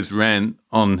paid his rent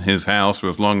on his house for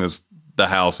as long as the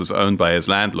house was owned by his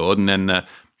landlord, and then the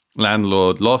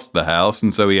landlord lost the house,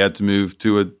 and so he had to move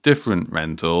to a different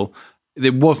rental.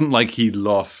 It wasn't like he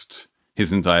lost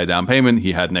his entire down payment.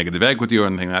 He had negative equity or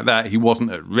anything like that. He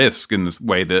wasn't at risk in the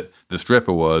way that the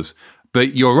stripper was.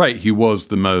 But you're right, he was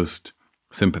the most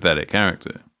sympathetic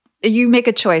character. You make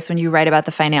a choice when you write about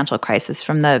the financial crisis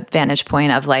from the vantage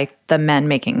point of like the men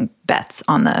making bets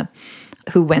on the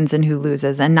who wins and who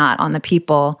loses, and not on the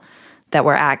people that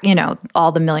were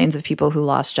all the millions of people who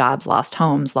lost jobs, lost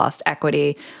homes, lost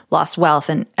equity, lost wealth,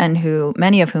 and who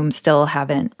many of whom still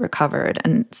haven't recovered,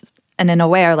 and in a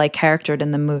way are like caricatured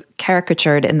in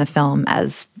the film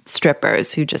as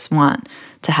strippers who just want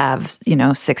to have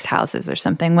 6 houses or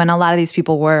something, when a lot of these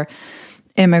people were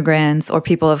immigrants or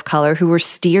people of color who were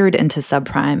steered into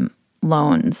subprime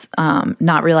loans,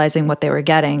 not realizing what they were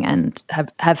getting, and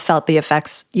have felt the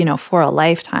effects for a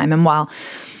lifetime. And while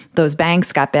those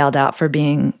banks got bailed out for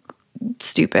being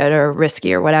stupid or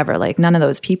risky or whatever, like none of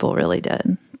those people really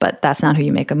did. But that's not who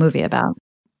you make a movie about.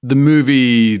 The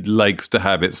movie likes to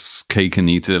have its cake and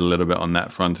eat it a little bit on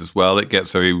that front as well. It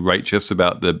gets very righteous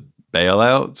about the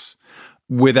bailouts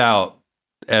without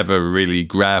ever really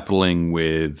grappling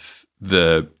with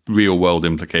the real world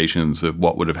implications of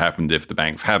what would have happened if the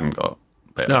banks hadn't got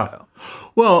bailed out.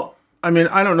 Well, I mean,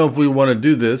 I don't know if we want to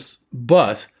do this,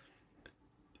 but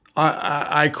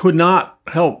I could not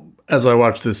help, as I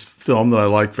watched this film that I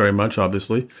liked very much,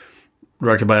 obviously,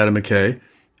 directed by Adam McKay,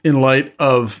 in light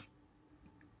of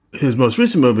his most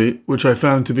recent movie, which I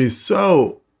found to be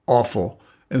so awful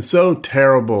and so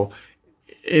terrible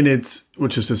in its,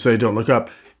 which is to say, Don't Look Up,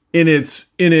 in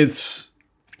its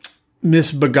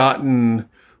misbegotten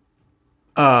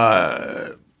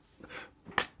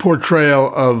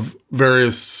portrayal of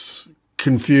various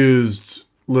confused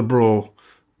liberal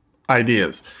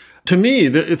ideas. To me,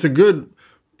 it's a good,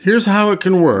 here's how it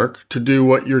can work to do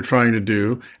what you're trying to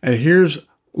do. And here's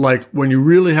like when you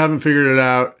really haven't figured it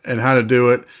out and how to do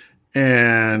it.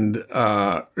 And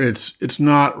it's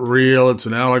not real. It's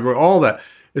an allegory, all that.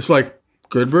 It's like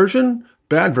good version,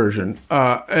 bad version.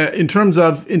 In terms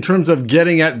of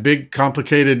getting at big,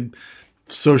 complicated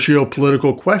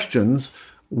socio-political questions,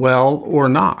 well or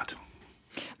not.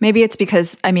 Maybe it's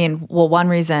because, one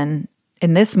reason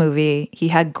in this movie, he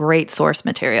had great source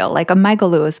material. Like a Michael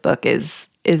Lewis book is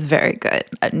very good.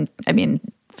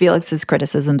 Felix's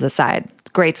criticisms aside,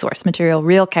 great source material,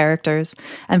 real characters.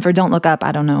 And for Don't Look Up,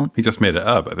 I don't know. He just made it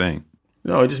up, I think.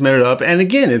 No, he just made it up. And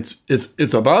again,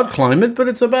 it's about climate, but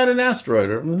it's about an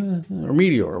asteroid or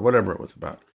meteor or whatever it was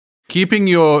about. Keeping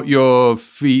your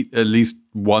feet at least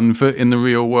 1 foot in the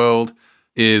real world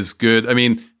is good. I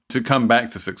mean, to come back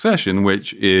to Succession,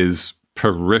 which is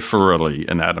peripherally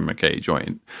an Adam McKay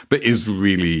joint, but is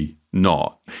really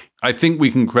not. I think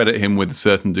we can credit him with a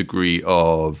certain degree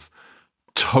of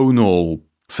tonal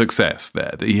success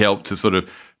there, that he helped to sort of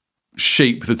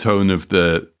shape the tone of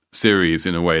the series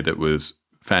in a way that was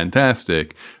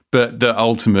fantastic, but that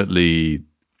ultimately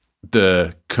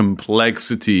the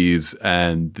complexities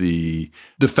and the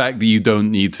fact that you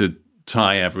don't need to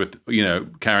tie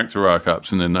character arc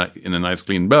ups in a nice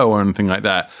clean bow or anything like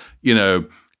that,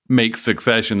 makes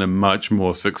Succession a much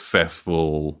more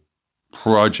successful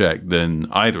project than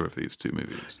either of these two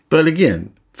movies. But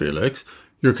again, Felix,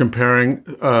 you're comparing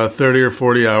 30 or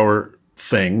 40 hour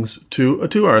things to a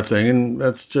 2-hour thing, and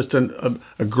that's just a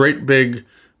great big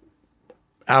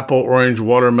apple, orange,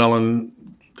 watermelon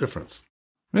difference.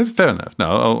 It's fair enough. No,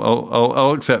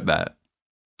 I'll accept that.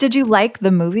 Did you like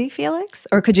the movie, Felix?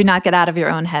 Or could you not get out of your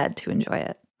own head to enjoy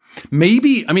it?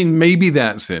 Maybe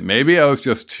that's it. Maybe I was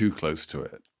just too close to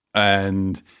it.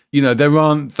 And, there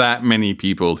aren't that many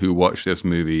people who watch this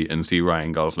movie and see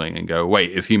Ryan Gosling and go,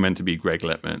 wait, is he meant to be Greg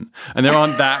Lippman? And there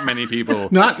aren't that many people.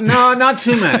 Not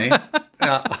too many.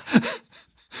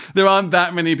 There aren't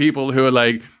that many people who are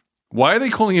like, why are they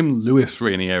calling him Louis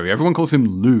Ranieri? Everyone calls him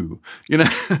Lou,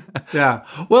 Yeah.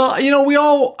 Well,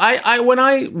 when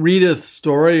I read a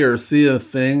story or see a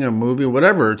thing, a movie,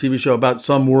 whatever, a TV show about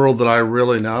some world that I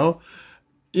really know,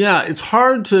 yeah, it's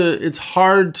hard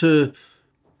to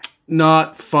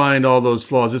not find all those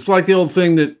flaws. It's like the old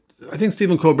thing that I think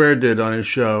Stephen Colbert did on his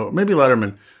show, maybe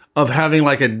Letterman, of having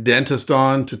like a dentist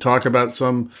on to talk about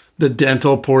the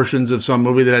dental portions of some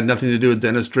movie that had nothing to do with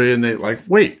dentistry, and they like,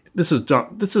 wait, this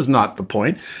is not the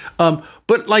point.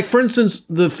 But like, for instance,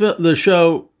 the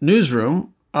show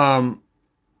Newsroom,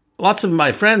 lots of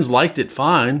my friends liked it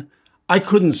fine. I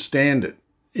couldn't stand it,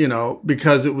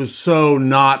 because it was so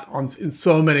not in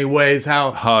so many ways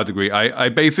how hard agree.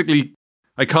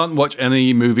 I can't watch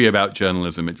any movie about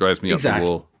journalism. It drives me up the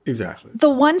wall. Exactly. The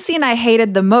one scene I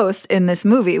hated the most in this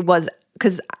movie was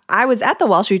because I was at the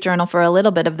Wall Street Journal for a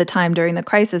little bit of the time during the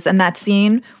crisis, and that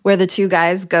scene where the two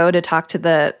guys go to talk to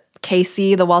the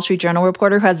Casey, the Wall Street Journal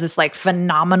reporter, who has this like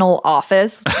phenomenal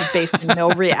office which is based in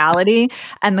no reality,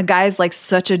 and the guy's like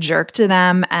such a jerk to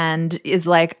them and is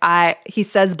like, he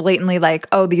says blatantly like,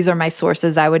 oh, these are my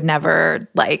sources, I would never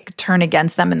like turn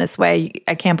against them in this way.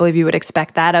 I can't believe you would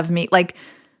expect that of me. Like,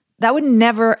 that would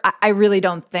never, I really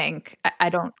don't think, I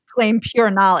don't claim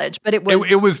pure knowledge, but it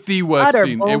was the worst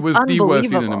scene. It was the worst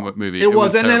scene in the movie. It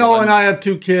was, and then, and I have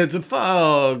two kids.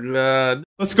 Oh, God.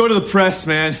 Let's go to the press,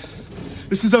 man.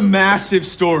 This is a massive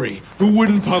story. Who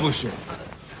wouldn't publish it?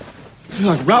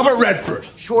 Like Robert Redford.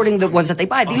 Shorting the ones that they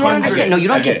buy. You don't understand. No, you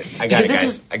don't get it. I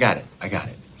got it,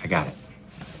 guys.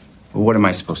 But what am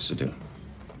I supposed to do? You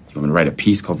want me to write a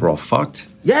piece called We're All Fucked?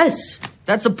 Yes,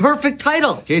 that's a perfect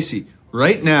title. Casey,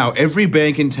 right now, every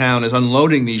bank in town is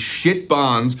unloading these shit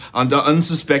bonds onto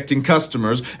unsuspecting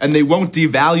customers, and they won't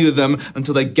devalue them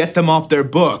until they get them off their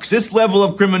books. This level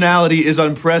of criminality is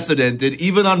unprecedented,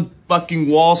 even on fucking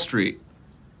Wall Street.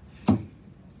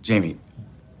 Jamie,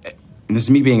 and this is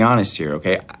me being honest here,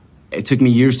 okay? It took me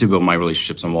years to build my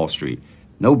relationships on Wall Street.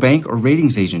 No bank or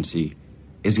ratings agency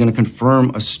is going to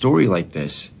confirm a story like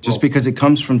this just because it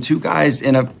comes from two guys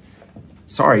in a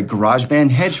garage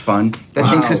band hedge fund that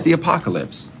thinks it's the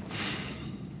apocalypse.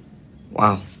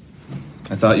 Wow.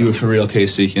 I thought you were for real,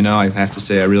 Casey. I have to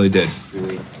say I really did.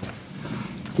 Really?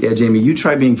 Yeah, Jamie, you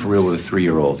try being for real with a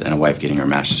 3-year-old and a wife getting her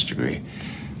master's degree.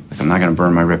 Like, I'm not going to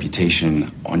burn my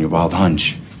reputation on your wild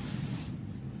hunch.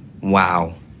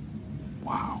 Wow.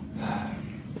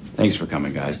 Thanks for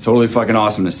coming, guys. Totally fucking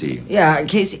awesome to see you. Yeah,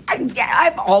 Casey,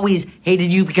 I've always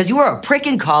hated you because you were a prick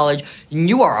in college, and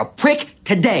you are a prick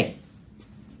today.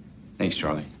 Thanks,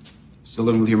 Charlie. Still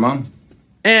living with your mom?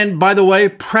 And by the way,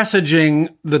 presaging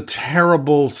the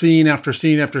terrible scene after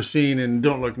scene after scene in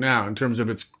Don't Look Now in terms of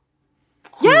its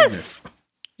crudeness.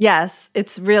 Yes,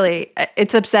 it's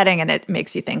it's upsetting, and it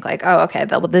makes you think like, oh, okay,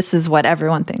 this is what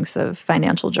everyone thinks of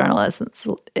financial journalists.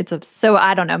 So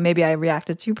I don't know, maybe I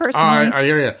reacted too personally. I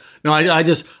hear you. No, I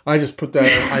just put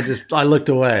that. I looked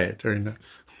away during that.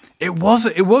 It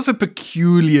was a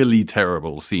peculiarly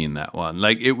terrible scene, that one.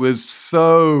 Like, it was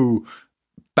so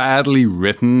badly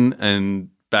written and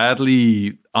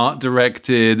badly art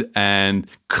directed and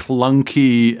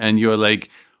clunky, and you're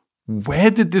like, where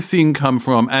did this scene come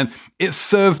from? And it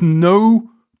served no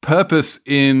purpose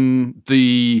in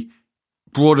the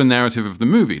broader narrative of the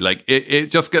movie. Like,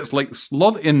 it just gets like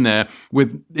slot in there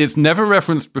with, it's never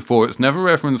referenced before, it's never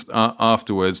referenced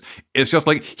afterwards. It's just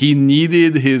like he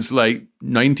needed his like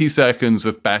 90 seconds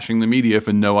of bashing the media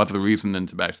for no other reason than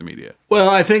to bash the media. Well,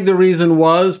 I think the reason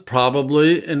was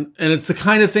probably, and it's the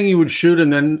kind of thing you would shoot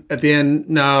and then at the end,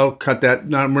 no, cut that.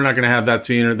 No, we're not going to have that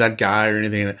scene or that guy or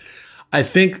anything in it. I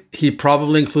think he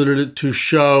probably included it to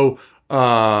show,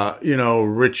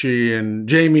 Richie and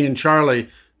Jamie and Charlie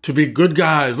to be good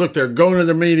guys. Look, they're going to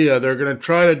the media. They're going to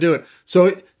try to do it.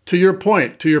 So to your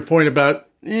point about,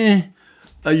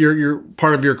 your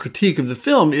part of your critique of the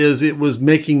film is it was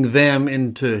making them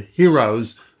into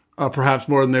heroes, perhaps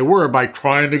more than they were, by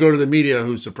trying to go to the media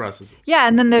who suppresses it. Yeah,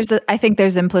 and then I think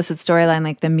there's implicit storyline,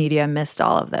 like the media missed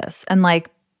all of this. And like,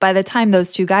 by the time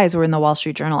those two guys were in the Wall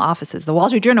Street Journal offices, the Wall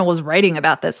Street Journal was writing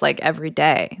about this like every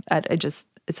day.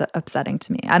 It's upsetting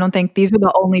to me. I don't think these were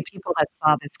the only people that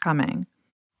saw this coming.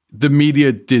 The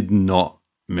media did not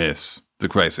miss the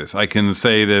crisis. I can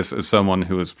say this as someone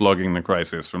who was blogging the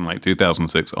crisis from like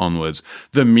 2006 onwards.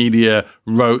 The media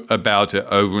wrote about it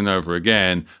over and over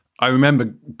again. I remember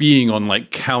being on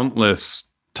like countless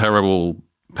terrible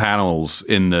panels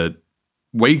in the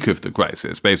wake of the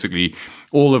crisis, basically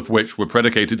all of which were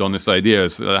predicated on this idea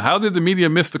of how did the media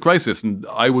miss the crisis? And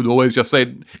I would always just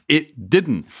say it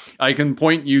didn't. I can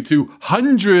point you to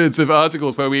hundreds of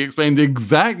articles where we explained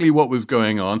exactly what was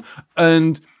going on.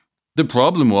 And the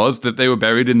problem was that they were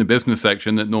buried in the business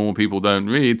section that normal people don't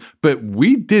read. But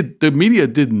the media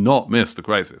did not miss the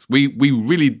crisis. We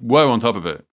really were on top of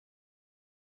it.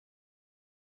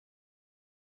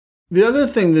 The other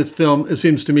thing this film, it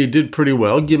seems to me, did pretty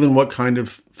well, given what kind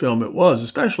of film it was,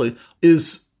 especially,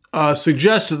 is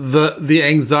suggest the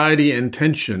anxiety and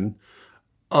tension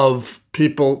of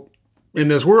people in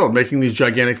this world making these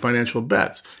gigantic financial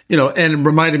bets. And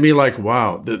reminded me like,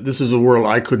 wow, this is a world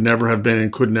I could never have been in,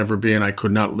 could never be in. I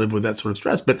could not live with that sort of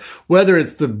stress. But whether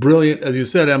it's the brilliant, as you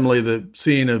said, Emily, the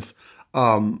scene of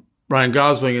Ryan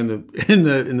Gosling in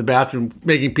the bathroom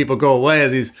making people go away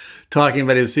as he's talking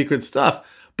about his secret stuff.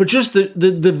 But just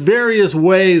the various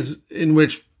ways in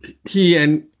which he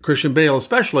and Christian Bale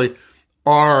especially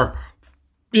are,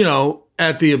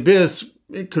 at the abyss,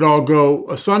 it could all go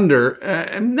asunder.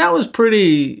 And that was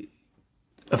pretty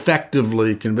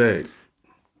effectively conveyed.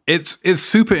 It's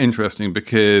super interesting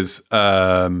because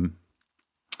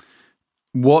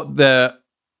what they're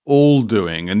all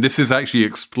doing, and this is actually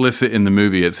explicit in the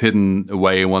movie, it's hidden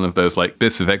away in one of those like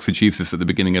bits of exegesis at the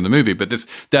beginning of the movie, but this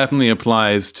definitely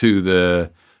applies to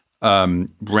the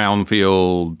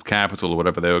Brownfield Capital or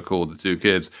whatever they were called, the two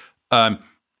kids. And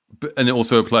it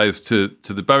also applies to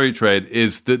the Bury trade,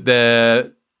 is that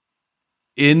they're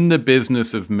in the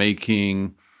business of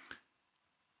making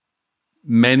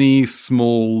many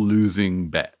small losing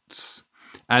bets.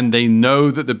 And they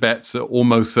know that the bets are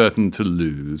almost certain to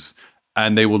lose.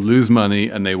 And they will lose money,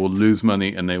 and they will lose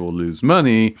money, and they will lose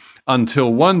money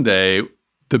until one day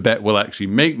the bet will actually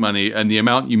make money, and the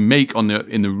amount you make in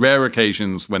the rare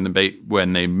occasions when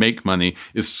they make money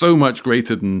is so much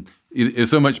greater than is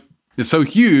so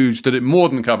huge that it more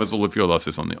than covers all of your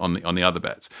losses on the other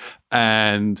bets.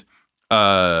 And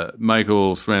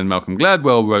Michael's friend Malcolm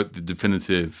Gladwell wrote the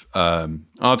definitive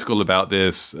article about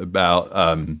this, about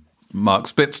Mark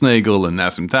Spitznagel and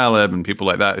Nassim Taleb and people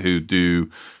like that who do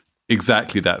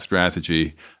exactly that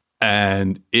strategy.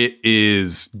 And it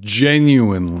is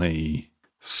genuinely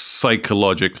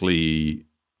psychologically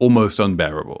almost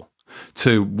unbearable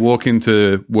to walk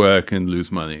into work and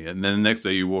lose money, and then the next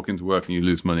day you walk into work and you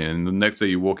lose money, and the next day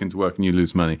you walk into work and you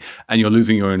lose money, and you're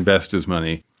losing your investors'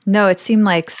 money. No, it seemed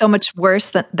like so much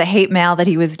worse than the hate mail that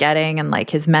he was getting, and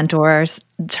like his mentors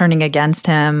turning against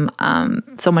him.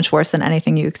 So much worse than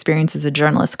anything you experience as a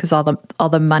journalist, because all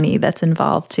the money that's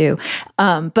involved too.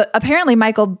 But apparently,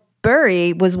 Michael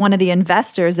Burry was one of the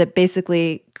investors that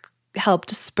basically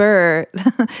helped spur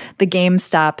the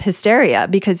GameStop hysteria,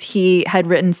 because he had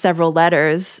written several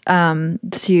letters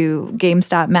to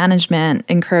GameStop management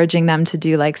encouraging them to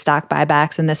do like stock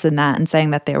buybacks and this and that, and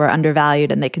saying that they were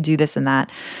undervalued and they could do this and that.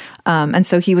 And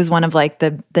so he was one of like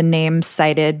the names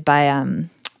cited by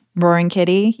Roaring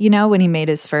Kitty, when he made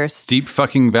his first Deep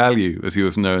Fucking Value, as he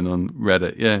was known on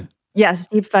Reddit. Yeah. Yes,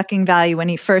 Deep Fucking Value, when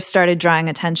he first started drawing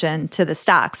attention to the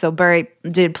stock. So Burry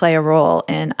did play a role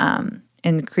in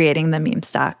creating the meme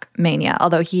stock mania,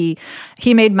 although he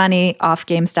made money off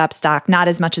GameStop stock, not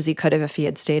as much as he could have if he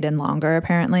had stayed in longer,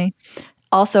 apparently.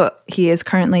 Also, he is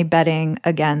currently betting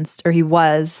against, or he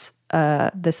was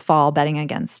this fall betting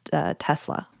against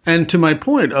Tesla. And to my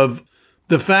point of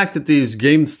the fact that these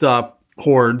GameStop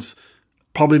hordes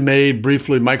probably made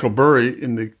briefly Michael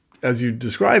Burry, as you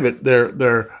describe it,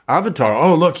 their avatar.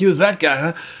 Oh, look, he was that guy,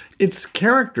 huh? It's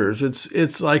characters.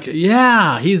 It's like,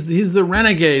 yeah, he's the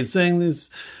renegade saying this,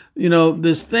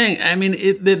 this thing. I mean,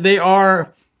 they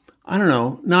are, I don't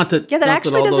know, not that. Yeah, that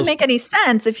actually doesn't make any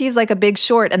sense if he's like a big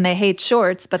short and they hate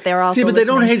shorts, but they're also. See, but they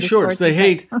don't hate shorts. They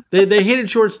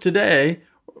hated shorts today.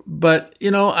 But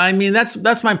I mean,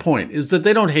 that's my point, is that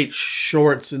they don't hate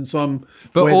shorts in some.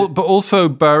 But way but also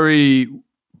Burry,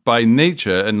 by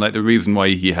nature, and like the reason why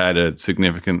he had a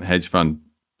significant hedge fund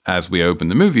as we open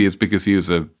the movie is because he was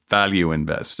a value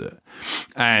investor,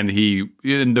 and the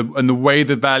way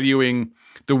the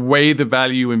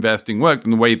value investing worked,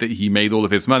 and the way that he made all of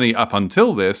his money up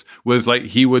until this was like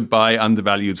he would buy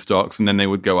undervalued stocks, and then they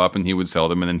would go up, and he would sell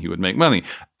them, and then he would make money.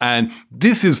 And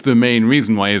this is the main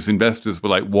reason why his investors were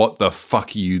like, "What the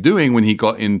fuck are you doing?" When he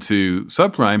got into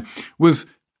subprime,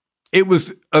 it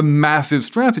was a massive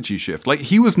strategy shift. Like,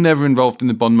 he was never involved in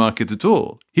the bond market at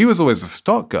all. He was always a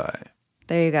stock guy.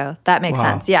 There you go. That makes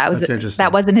sense. Yeah, that's interesting.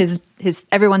 That wasn't his.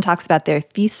 Everyone talks about their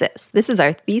thesis. This is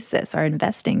our thesis, our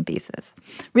investing thesis.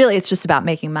 Really, it's just about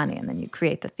making money, and then you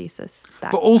create the thesis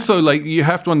back. But also, like, you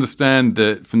have to understand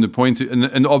that from the point of,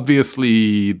 and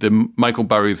obviously the Michael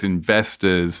Burry's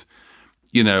investors,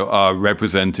 you know, are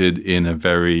represented in a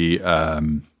very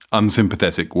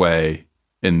unsympathetic way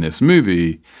in this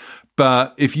movie.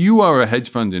 But if you are a hedge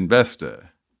fund investor,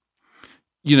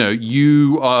 you know,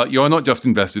 you are not just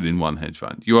invested in one hedge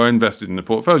fund. You are invested in a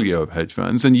portfolio of hedge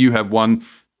funds, and you have one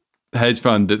hedge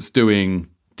fund that's doing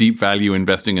deep value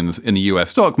investing in the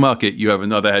US stock market. You have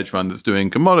another hedge fund that's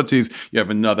doing commodities. You have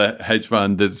another hedge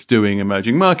fund that's doing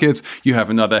emerging markets. You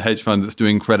have another hedge fund that's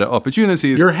doing credit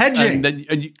opportunities. You're hedging,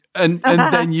 and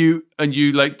then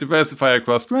you like diversify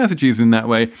across strategies in that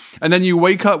way. And then you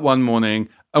wake up one morning,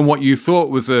 and what you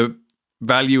thought was a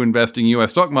value investing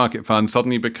US stock market fund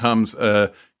suddenly becomes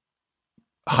a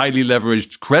highly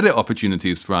leveraged credit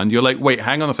opportunities fund. You're like, wait,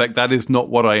 hang on a sec. That is not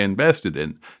what I invested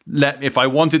in. If I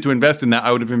wanted to invest in that,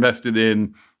 I would have invested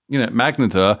in, you know,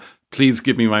 Magnetar. Please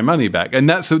give me my money back. And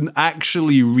that's an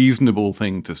actually reasonable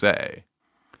thing to say.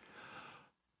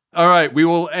 All right. We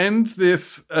will end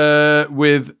this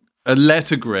with a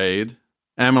letter grade.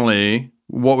 Emily,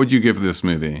 what would you give this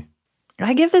movie?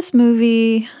 I give this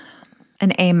movie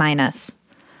an A-.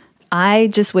 I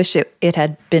just wish it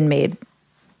had been made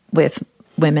with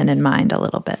women in mind a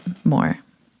little bit more.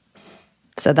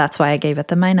 So that's why I gave it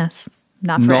the minus.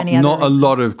 Not for any other Not reason. a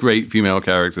lot of great female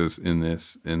characters in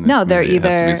this No, movie, they're it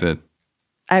has to be either. said.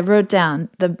 I wrote down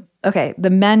the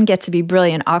men get to be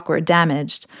brilliant, awkward,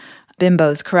 damaged,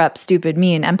 bimbos, corrupt, stupid,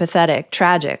 mean, empathetic,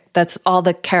 tragic. That's all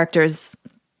the character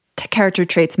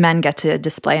traits men get to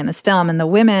display in this film. And the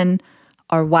women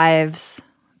are wives.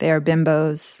 They are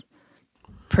bimbos,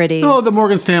 pretty. No, the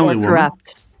Morgan Stanley woman.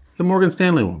 Corrupt. The Morgan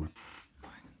Stanley woman.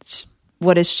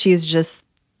 What is she's just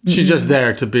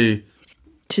there to be.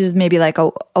 She's maybe like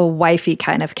a wifey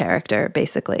kind of character,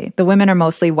 basically. The women are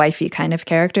mostly wifey kind of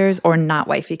characters or not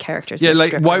wifey characters. Yeah, They're like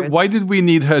strippers. why did we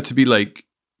need her to be like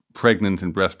pregnant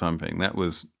and breast pumping? That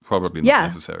was probably not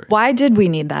necessary. Why did we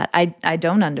need that? I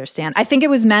don't understand. I think it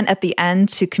was meant at the end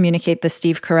to communicate the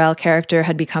Steve Carell character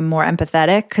had become more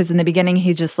empathetic, because in the beginning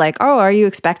he's just like, oh, are you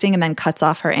expecting? And then cuts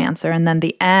off her answer. And then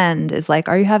the end is like,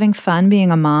 are you having fun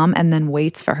being a mom? And then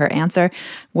waits for her answer.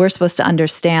 We're supposed to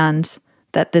understand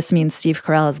that this means Steve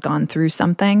Carell has gone through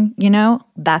something, you know?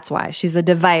 That's why. She's a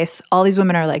device. All these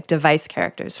women are like device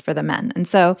characters for the men. And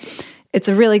so it's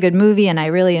a really good movie, and I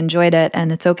really enjoyed it.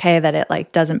 And it's okay that it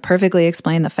like doesn't perfectly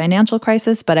explain the financial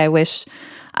crisis, but I wish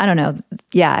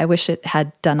it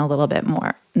had done a little bit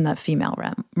more in the female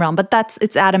realm. But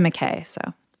it's Adam McKay, so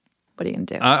what are you gonna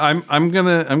do? I'm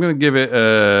gonna give it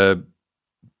a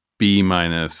B-.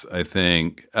 I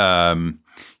think.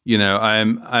 You know,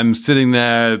 I'm sitting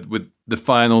there with the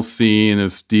final scene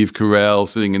of Steve Carell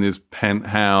sitting in his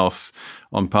penthouse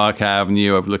on Park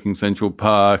Avenue overlooking Central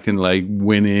Park and like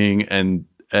winning and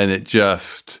it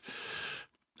just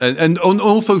and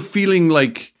also feeling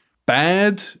like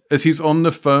bad as he's on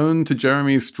the phone to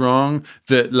Jeremy Strong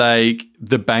that like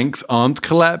the banks aren't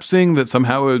collapsing, that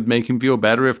somehow it would make him feel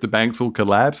better if the banks all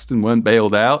collapsed and weren't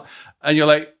bailed out. And you're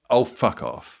like, oh, fuck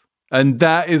off. And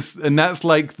that's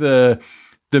like the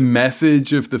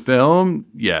message of the film.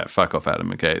 Yeah, fuck off,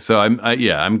 Adam McKay. So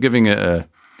I'm giving it a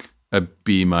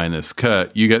B-.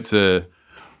 Kurt, you get to.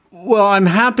 Well, I'm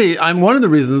happy. I'm one of the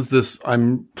reasons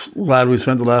I'm glad we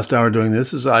spent the last hour doing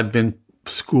this is I've been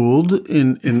schooled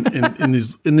in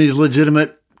these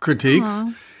legitimate critiques.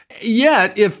 Aww.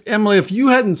 Yet, if you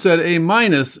hadn't said A-,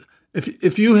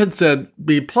 if you had said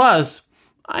B+,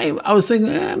 I was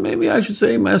thinking maybe I should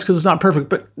say A- because it's not perfect,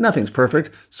 but nothing's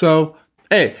perfect. So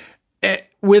A,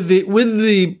 with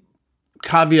the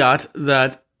caveat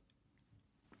that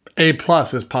A+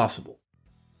 is possible.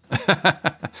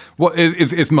 What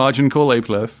is margin call A+?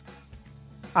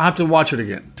 I'll have to watch it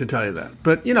again to tell you that.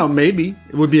 But, you know, maybe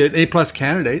it would be an A+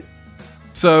 candidate.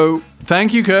 So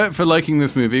thank you, Kurt, for liking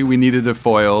this movie. We needed a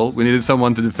foil. We needed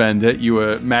someone to defend it. You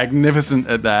were magnificent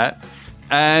at that.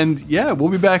 And yeah, we'll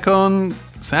be back on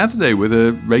Saturday with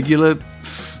a regular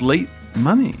Slate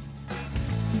Money.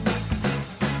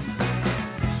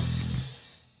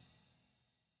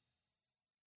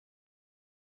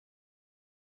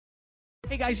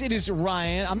 Hey guys, it is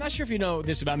Ryan. I'm not sure if you know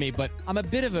this about me, but I'm a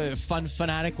bit of a fun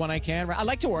fanatic when I can. I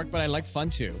like to work, but I like fun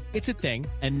too. It's a thing.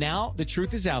 And now the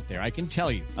truth is out there. I can tell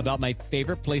you about my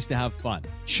favorite place to have fun.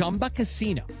 Chumba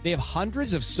Casino. They have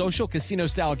hundreds of social casino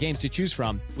style games to choose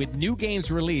from with new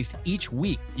games released each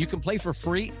week. You can play for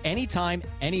free anytime,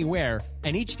 anywhere.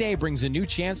 And each day brings a new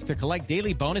chance to collect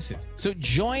daily bonuses. So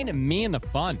join me in the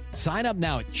fun. Sign up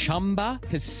now at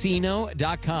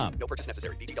ChumbaCasino.com. No purchase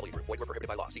necessary. VGW Group. Void where prohibited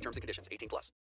by law. See terms and conditions. 18+.